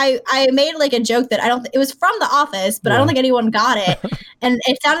then I made like a joke that it was from The Office, but I don't think anyone got it. And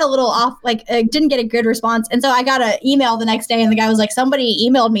it sounded a little off, like it didn't get a good response. And so I got an email the next day and the guy was like, somebody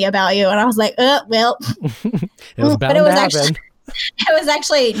emailed me about you. And I was like, well. It was bound to happen. It was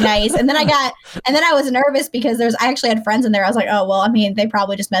actually nice. And then I was nervous because I actually had friends in there. I was like, oh, well, I mean, they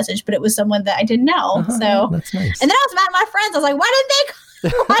probably just messaged, but it was someone that I didn't know. So that's nice. And then I was mad at my friends. I was like, why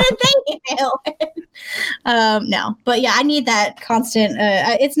didn't they email? No, but yeah, I need that constant.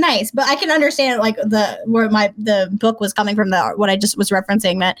 It's nice, but I can understand like where the book was coming from. What I just was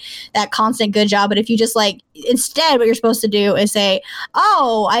referencing, that constant good job. But if you just like instead, what you're supposed to do is say,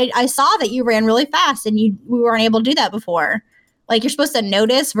 "Oh, I saw that you ran really fast, and we weren't able to do that before." Like you're supposed to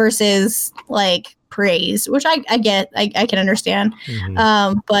notice versus like praise, which I get. I can understand.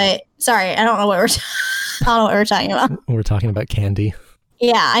 Mm-hmm. But sorry, I don't know what I don't know what we're talking about. We're talking about candy.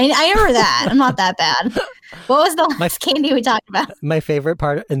 Yeah, I remember that. I'm not that bad. What was the last candy we talked about? My favorite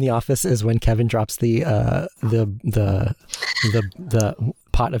part in The Office is when Kevin drops the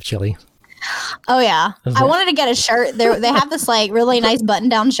pot of chili. Oh yeah, I wanted to get a shirt. They have this like really nice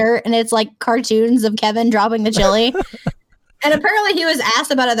button-down shirt, and it's like cartoons of Kevin dropping the chili. And apparently he was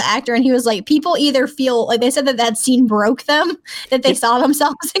asked about it, the actor, and he was like, people either feel like they said that scene broke them, that they saw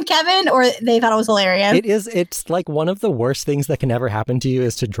themselves in Kevin, or they thought it was hilarious. It's like one of the worst things that can ever happen to you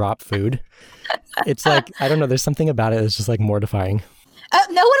is to drop food. It's like, I don't know, there's something about it that's just like mortifying.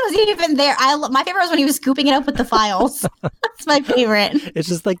 No one was even there. My favorite was when he was scooping it up with the files. That's my favorite. It's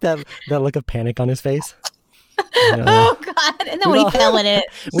just like that look of panic on his face. Oh God! And then when he fell in it,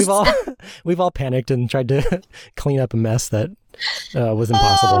 we've all panicked and tried to clean up a mess that was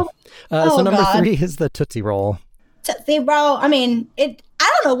impossible. So number 3 is the Tootsie Roll. Tootsie Roll. I mean, I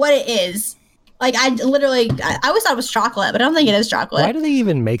don't know what it is. Like I always thought it was chocolate, but I don't think it is chocolate. Why do they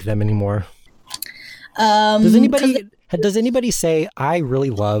even make them anymore? Does anybody say I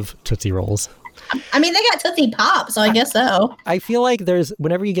really love Tootsie Rolls? I mean, they got Tootsie Pop, so I guess so. I feel like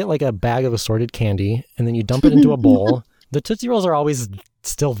whenever you get like a bag of assorted candy and then you dump it into a bowl, the Tootsie Rolls are always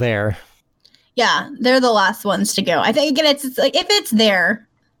still there. Yeah, they're the last ones to go. I think again, it's like if it's there,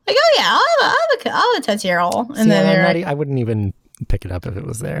 like oh yeah, I'll have a Tootsie Roll, and then I wouldn't even pick it up if it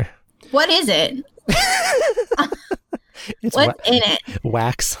was there. What is it? What's in it?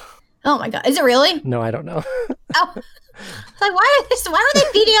 Wax. Oh my God, is it really? No, I don't know. Oh, it's like why are they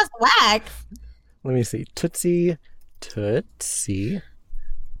feeding us wax? Let me see. Tootsie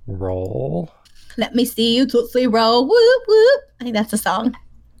Roll. Let me see you, Tootsie Roll. Whoop, whoop. I think that's a song.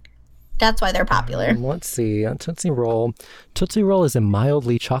 That's why they're popular. Let's see. Tootsie Roll. Tootsie Roll is a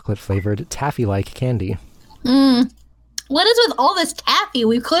mildly chocolate-flavored taffy-like candy. What is with all this taffy?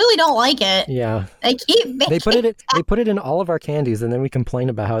 We clearly don't like it. Yeah. They keep making They put it in all of our candies, and then we complain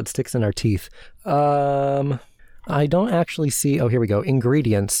about how it sticks in our teeth. I don't actually see... Oh, here we go.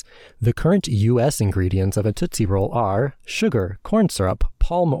 Ingredients. The current U.S. ingredients of a Tootsie Roll are sugar, corn syrup,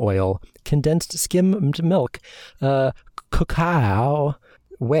 palm oil, condensed skimmed milk, cacao,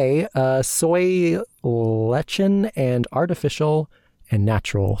 whey, soy lecithin, and artificial and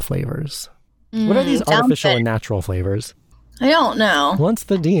natural flavors. What are these artificial and natural flavors? I don't know. What's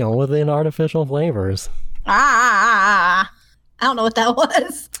the deal with the artificial flavors? I don't know what that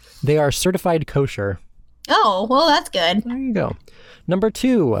was. They are certified kosher. Oh, well, that's good. There you go. Number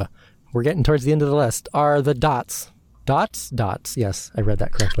 2, we're getting towards the end of the list, are the dots. Dots? Yes, I read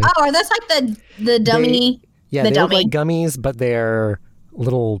that correctly. Oh, are those like the dummy? They look like gummies, but they're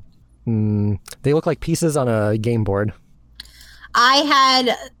little, they look like pieces on a game board. I've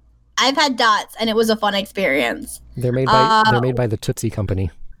had dots, and it was a fun experience. They're made by the Tootsie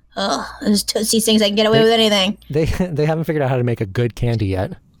Company. Ugh, those Tootsie things, I can get away with anything. They haven't figured out how to make a good candy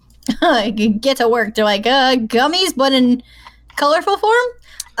yet. Get to work. They're like gummies, but in colorful form.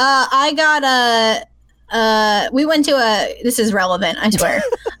 I got we went to this is relevant, I swear.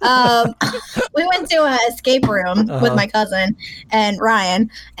 We went to an escape room with my cousin and Ryan,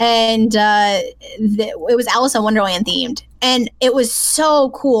 and it was Alice in Wonderland themed, and it was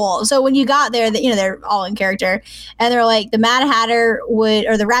so cool. So when you got there, they're all in character, and they're like the Mad Hatter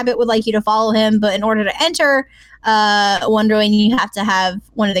the rabbit would like you to follow him, but in order to enter Wonderland, you have to have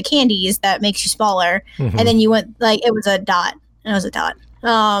one of the candies that makes you smaller. Mm-hmm. And then you went like it was a dot. And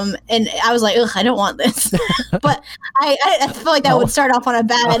I was like, ugh, I don't want this. But I feel like that would start off on a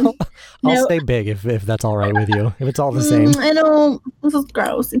bad I'll stay big if that's all right with you. If it's all the same. I know. This is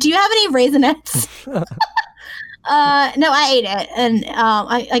gross. Do you have any Raisinets? No, I ate it, and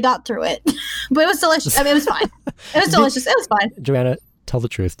I got through it. But it was delicious. I mean, it was fine. It was delicious. It was fine. Joanna, tell the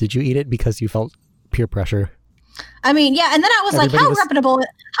truth. Did you eat it because you felt peer pressure? I mean, yeah, and then I was like, how reputable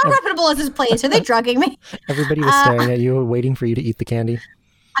is this place? Are they drugging me? Everybody was staring at you, waiting for you to eat the candy.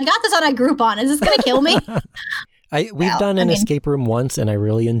 I got this on a Groupon. Is this going to kill me? We've done an escape room once, and I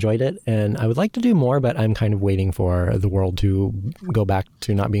really enjoyed it, and I would like to do more, but I'm kind of waiting for the world to go back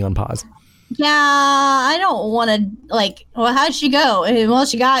to not being on pause. Yeah, I don't want to, well, how'd she go? Well,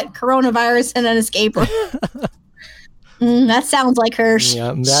 she got coronavirus in an escape room. That sounds like her.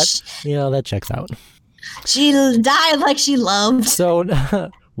 Yeah, that checks out. She died like she loved. So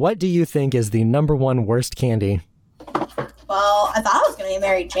What do you think is the number one worst candy? Well, I thought it was going to be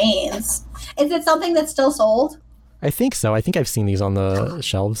Mary Jane's. Is it something that's still sold? I think so. I think I've seen these on the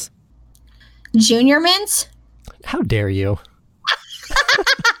shelves. Junior Mints? How dare you?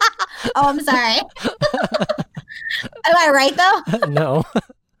 Oh, I'm sorry. Am I right, though? No. Oh,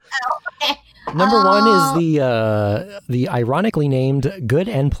 okay. Number one is the ironically named Good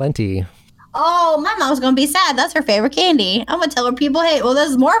and Plenty. Oh, my mom's going to be sad. That's her favorite candy. I'm going to tell her people hate. Well,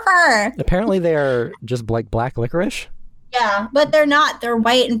 there's more for her. Apparently they're just like black licorice. Yeah, but they're not. They're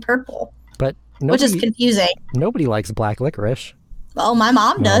white and purple, But which is confusing. nobody likes black licorice. Well, my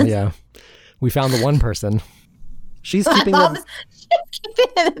mom does. Well, yeah. We found the one person. She's My keeping mom's keeping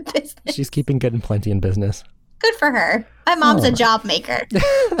it in business. she's keeping Good and Plenty in business. Good for her. My mom's Oh. a job maker.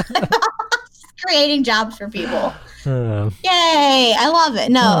 She's creating jobs for people. Yay! I love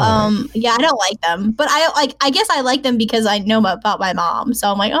it. No, yeah, I don't like them, but I guess I like them because I know about my mom.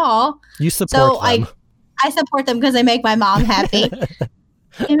 So I'm like, oh, You support them. I support them because they make my mom happy.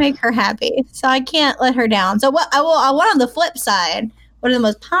 They make her happy, so I can't let her down. So what? I want on the flip side. What are the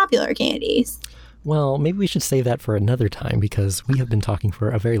most popular candies? Well, maybe we should save that for another time because we have been talking for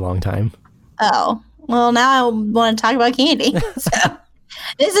a very long time. Oh, well, now I want to talk about candy. So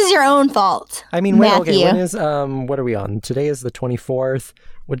this is your own fault. I mean, wait, Matthew. okay, when is, what are we on? Today is the 24th.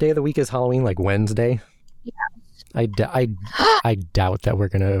 What day of the week is Halloween? Like Wednesday? Yeah. I doubt that we're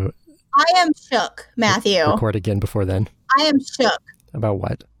going to I am shook, Matthew. record again before then. I am shook. About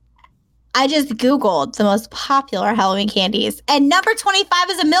what? I just Googled the most popular Halloween candies, and number 25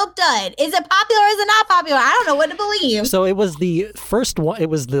 is a Milk Dud. Is it popular or is it not popular? I don't know what to believe. So it was the first one. It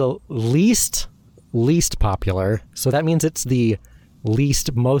was the least popular. So that means it's the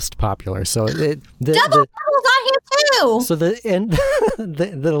least most popular. So Double Double's on here too. So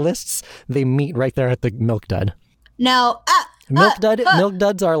the lists, they meet right there at the Milk Dud. No. Milk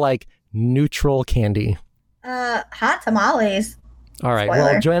Duds are like neutral candy. Hot tamales. All right.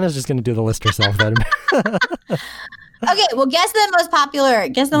 Spoiler. Well, Joanna's just going to do the list herself then. Okay, well, guess the most popular.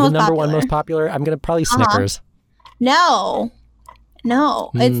 Guess the most number popular. one most popular. I'm going to probably Snickers. No.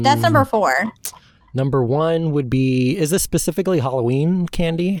 That's number 4. Number one would be. Is this specifically Halloween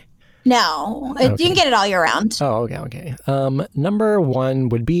candy? No, Okay. you can get it all year round. Oh, okay. Number one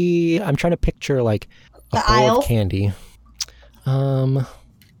would be. I'm trying to picture like a The bowl aisle? of candy. I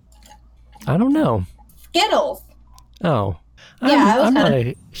don't know. Skittles. Oh. Yeah, I'm not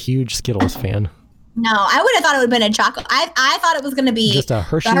a huge Skittles fan. No, I would have thought it would have been a chocolate. I thought it was going to be Just a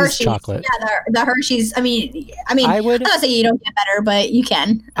Hershey's chocolate. Yeah, the Hershey's. I mean, I would. I'm not saying you don't get better, but you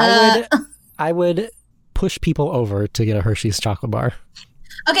can. I would push people over to get a Hershey's chocolate bar.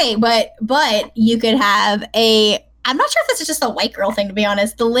 Okay, but you could have a. I'm not sure if this is just a white girl thing, to be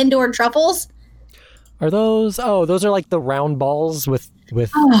honest. The Lindor truffles. Are those? Oh, those are like the round balls with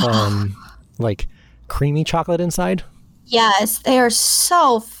like creamy chocolate inside. Yes, they are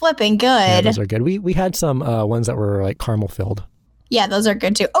so flipping good. Yeah, those are good. We had some ones that were like caramel filled. Yeah, those are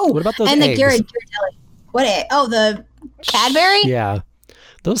good too. Oh, What about those and eggs? the Ghirardelli. What egg? Oh, the Cadbury. Yeah,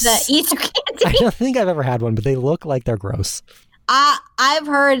 those. The Easter I candy. don't think I've ever had one, but they look like they're gross. I've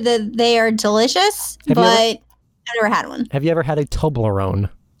heard that they are delicious, Have you but I've never had one. Have you ever had a Toblerone?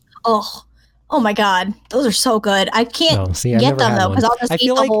 Oh my God, those are so good. I can't No, see, I've get never them had though one. because I'll just I eat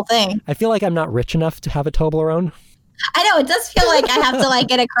feel the like- whole thing. I feel like I'm not rich enough to have a Toblerone. I know it does feel like I have to like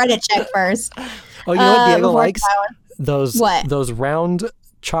get a credit check first. Oh, you know what Diego before I likes? buy one. Those What? those round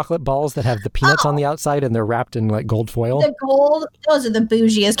chocolate balls that have the peanuts on the outside and they're wrapped in like gold foil. The gold, those are the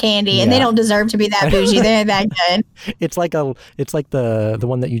bougiest candy, and they Yeah. don't deserve to be that bougie. They're that good. It's like the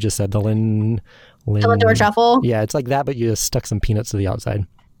one that you just said, the Lindor truffle. Yeah, it's like that, but you just stuck some peanuts to the outside.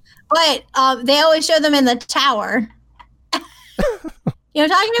 But they always show them in the tower. You know what I'm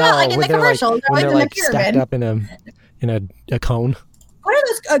talking about? Like in when the they're commercials. when They're they're always in like the stacked pyramid. up in a cone. What are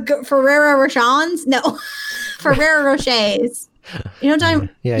those Ferrero Rochers? No, Ferrero Rochers. You know what I'm talking?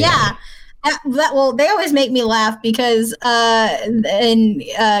 Yeah. Well, they always make me laugh because Go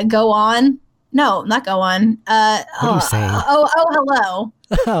On. No, not Go On. What are you saying? Oh, hello.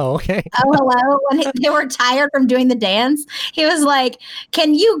 Oh, okay. Oh, hello. When they were tired from doing the dance, he was like,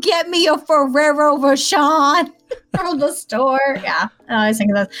 "Can you get me a Ferrero Rocher from the store?" Yeah, I always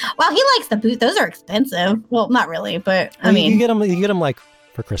think of those. Well, he likes the boot. Those are expensive. Well, not really, but I mean, you get them like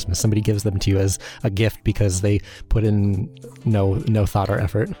for Christmas. Somebody gives them to you as a gift because they put in no thought or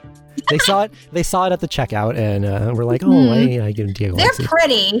effort. They saw it at the checkout, and we're like, "Oh, I give Diego." they're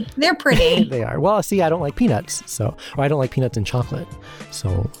pretty. They're pretty. They are. Well, see, I don't like peanuts, or I don't like peanuts in chocolate.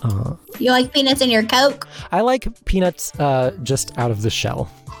 So You like peanuts in your Coke? I like peanuts just out of the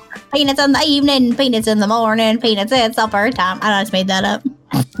shell. Peanuts in the evening, peanuts in the morning, peanuts at supper time. I just made that up.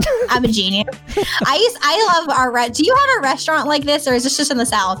 I'm a genius. I love our do you have a restaurant like this, or is this just in the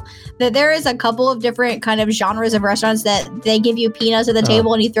South? That there is a couple of different kind of genres of restaurants that they give you peanuts at the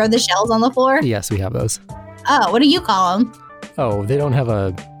table and you throw the shells on the floor? Yes, we have those. Oh, what do you call them? Oh, they don't have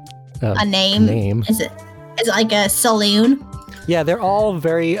a name. Is it like a saloon? Yeah, they're all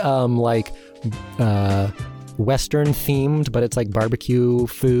very Western themed, but it's like barbecue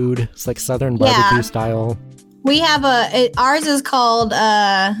food. It's like Southern barbecue style. We have ours is called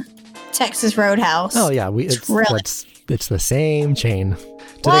Texas Roadhouse. Oh yeah, it's the same chain.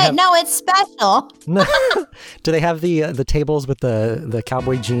 No, it's special. Do they have the tables with the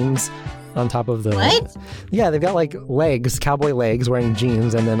cowboy jeans on top of the? What? Yeah, they've got like legs, cowboy legs, wearing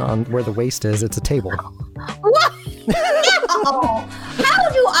jeans, and then on where the waist is, it's a table. What? No. How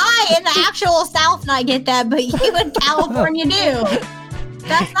do I in the actual South not get that, but you in California do?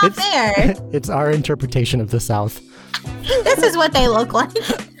 That's not fair. It's our interpretation of the South. This is what they look like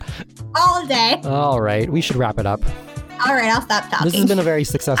all day. All right, we should wrap it up. All right, I'll stop talking. This has been a very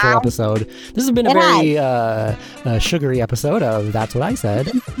successful episode. This has been a very sugary episode of That's What I Said,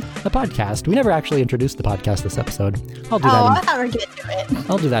 a podcast. We never actually introduced the podcast this episode. I'll do that. I thought we were getting to it.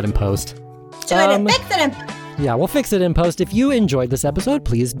 I'll do that in post. Fix it in post. Yeah, we'll fix it in post. If you enjoyed this episode,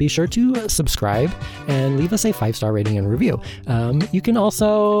 please be sure to subscribe and leave us a 5-star rating and review. You can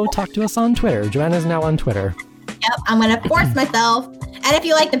also talk to us on Twitter. Joanna's now on Twitter. Yep, I'm going to force myself. And if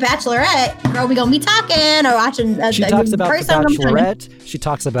you like The Bachelorette, girl, we going to be talking or watching. She talks about The Bachelorette. She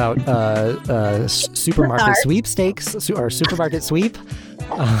talks about supermarket sweepstakes or supermarket sweep.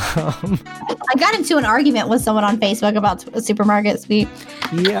 I got into an argument with someone on Facebook about a supermarket sweep.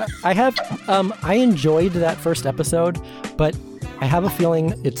 Yeah, I have. I enjoyed that first episode, but I have a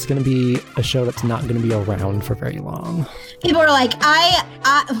feeling it's going to be a show that's not going to be around for very long. People are like, I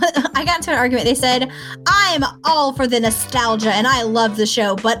got into an argument. They said, I'm all for the nostalgia and I love the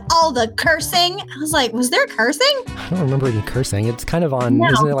show, but all the cursing. I was like, was there cursing? I don't remember any cursing. It's kind of on,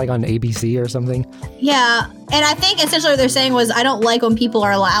 isn't it like on ABC or something? Yeah. And I think essentially what they're saying was, I don't like when people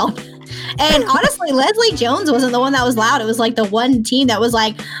are loud. And honestly, Leslie Jones wasn't the one that was loud. It was like the one team that was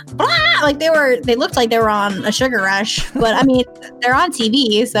like, blah! Like they looked like they were on a sugar rush. But I mean, they're on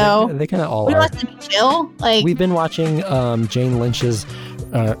TV, so they kind of all we are. want to be chill. Like we've been watching Jane Lynch's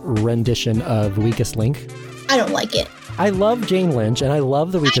rendition of Weakest Link. I don't like it. I love Jane Lynch and I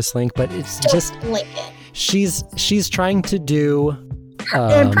love The Weakest Link, but it's just like it. She's trying to do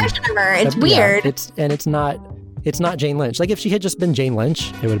an impression of her. It's weird. Yeah, it's not Jane Lynch. Like if she had just been Jane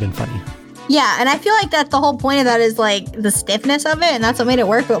Lynch, it would have been funny. Yeah, and I feel like that's the whole point of that is like the stiffness of it, and that's what made it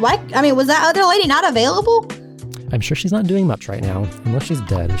work. But why? I mean, was that other lady not available? I'm sure she's not doing much right now, unless she's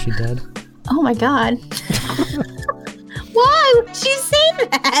dead. Is she dead? Oh my god! Why would she say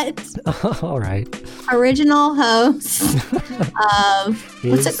that? All right. Original host of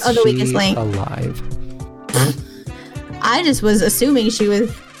what's it? Oh, The Weakest Link. Alive? I just was assuming she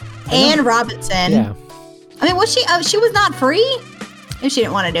was Anne Robinson. Yeah. I mean, was she? She was not free. If she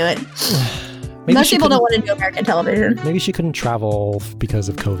didn't want to do it. Most people don't want to do American television. Maybe she couldn't travel because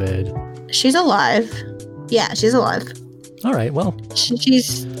of COVID. She's alive. Yeah, she's alive. All right, well.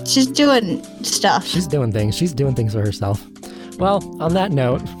 She's doing stuff. She's doing things. She's doing things for herself. Well, on that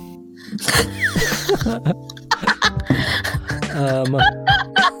note.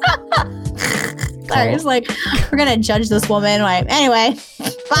 Sorry, it's like, we're going to judge this woman. Like, anyway,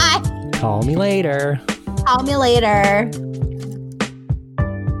 bye. Call me later. Call me later.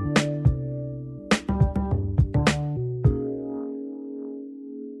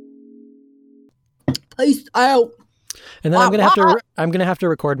 Peace out. And then I'm gonna have to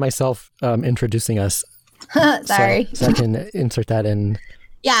record myself introducing us. Sorry. So I can insert that in.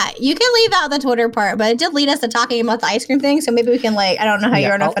 Yeah, you can leave out the Twitter part, but it did lead us to talking about the ice cream thing. So maybe we can I don't know how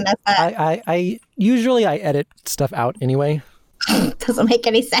you're gonna finesse that. I usually edit stuff out anyway. Doesn't make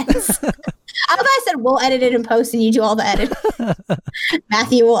any sense. I thought I said we'll edit it in post and you do all the edit.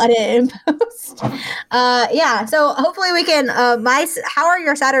 Matthew will edit it in post. Yeah, so hopefully we can. How are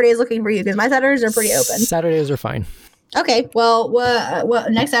your Saturdays looking for you? Because my Saturdays are pretty open. Saturdays are fine. Okay, well,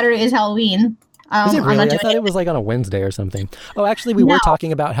 next Saturday is Halloween. Is it really? I thought it was like on a Wednesday or something. Oh, actually, we were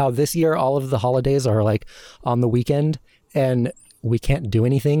talking about how this year all of the holidays are like on the weekend, and we can't do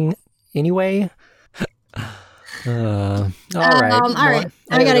anything anyway. All right. All right.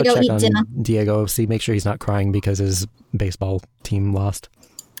 I gotta go eat dinner. Diego, make sure he's not crying because his baseball team lost.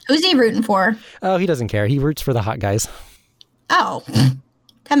 Who's he rooting for? Oh, he doesn't care. He roots for the hot guys. Oh,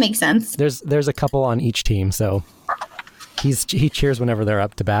 that makes sense. There's a couple on each team, so he cheers whenever they're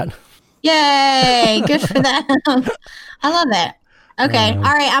up to bat. Yay! Good for them. I love it. Okay. All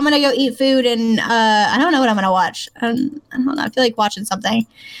right. I'm gonna go eat food, and I don't know what I'm gonna watch. I don't know. I feel like watching something.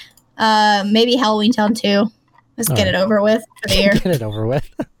 Maybe Halloween Town 2. Let's get it over with for the year. Get it over with.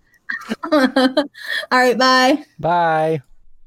 All right. Bye. Bye.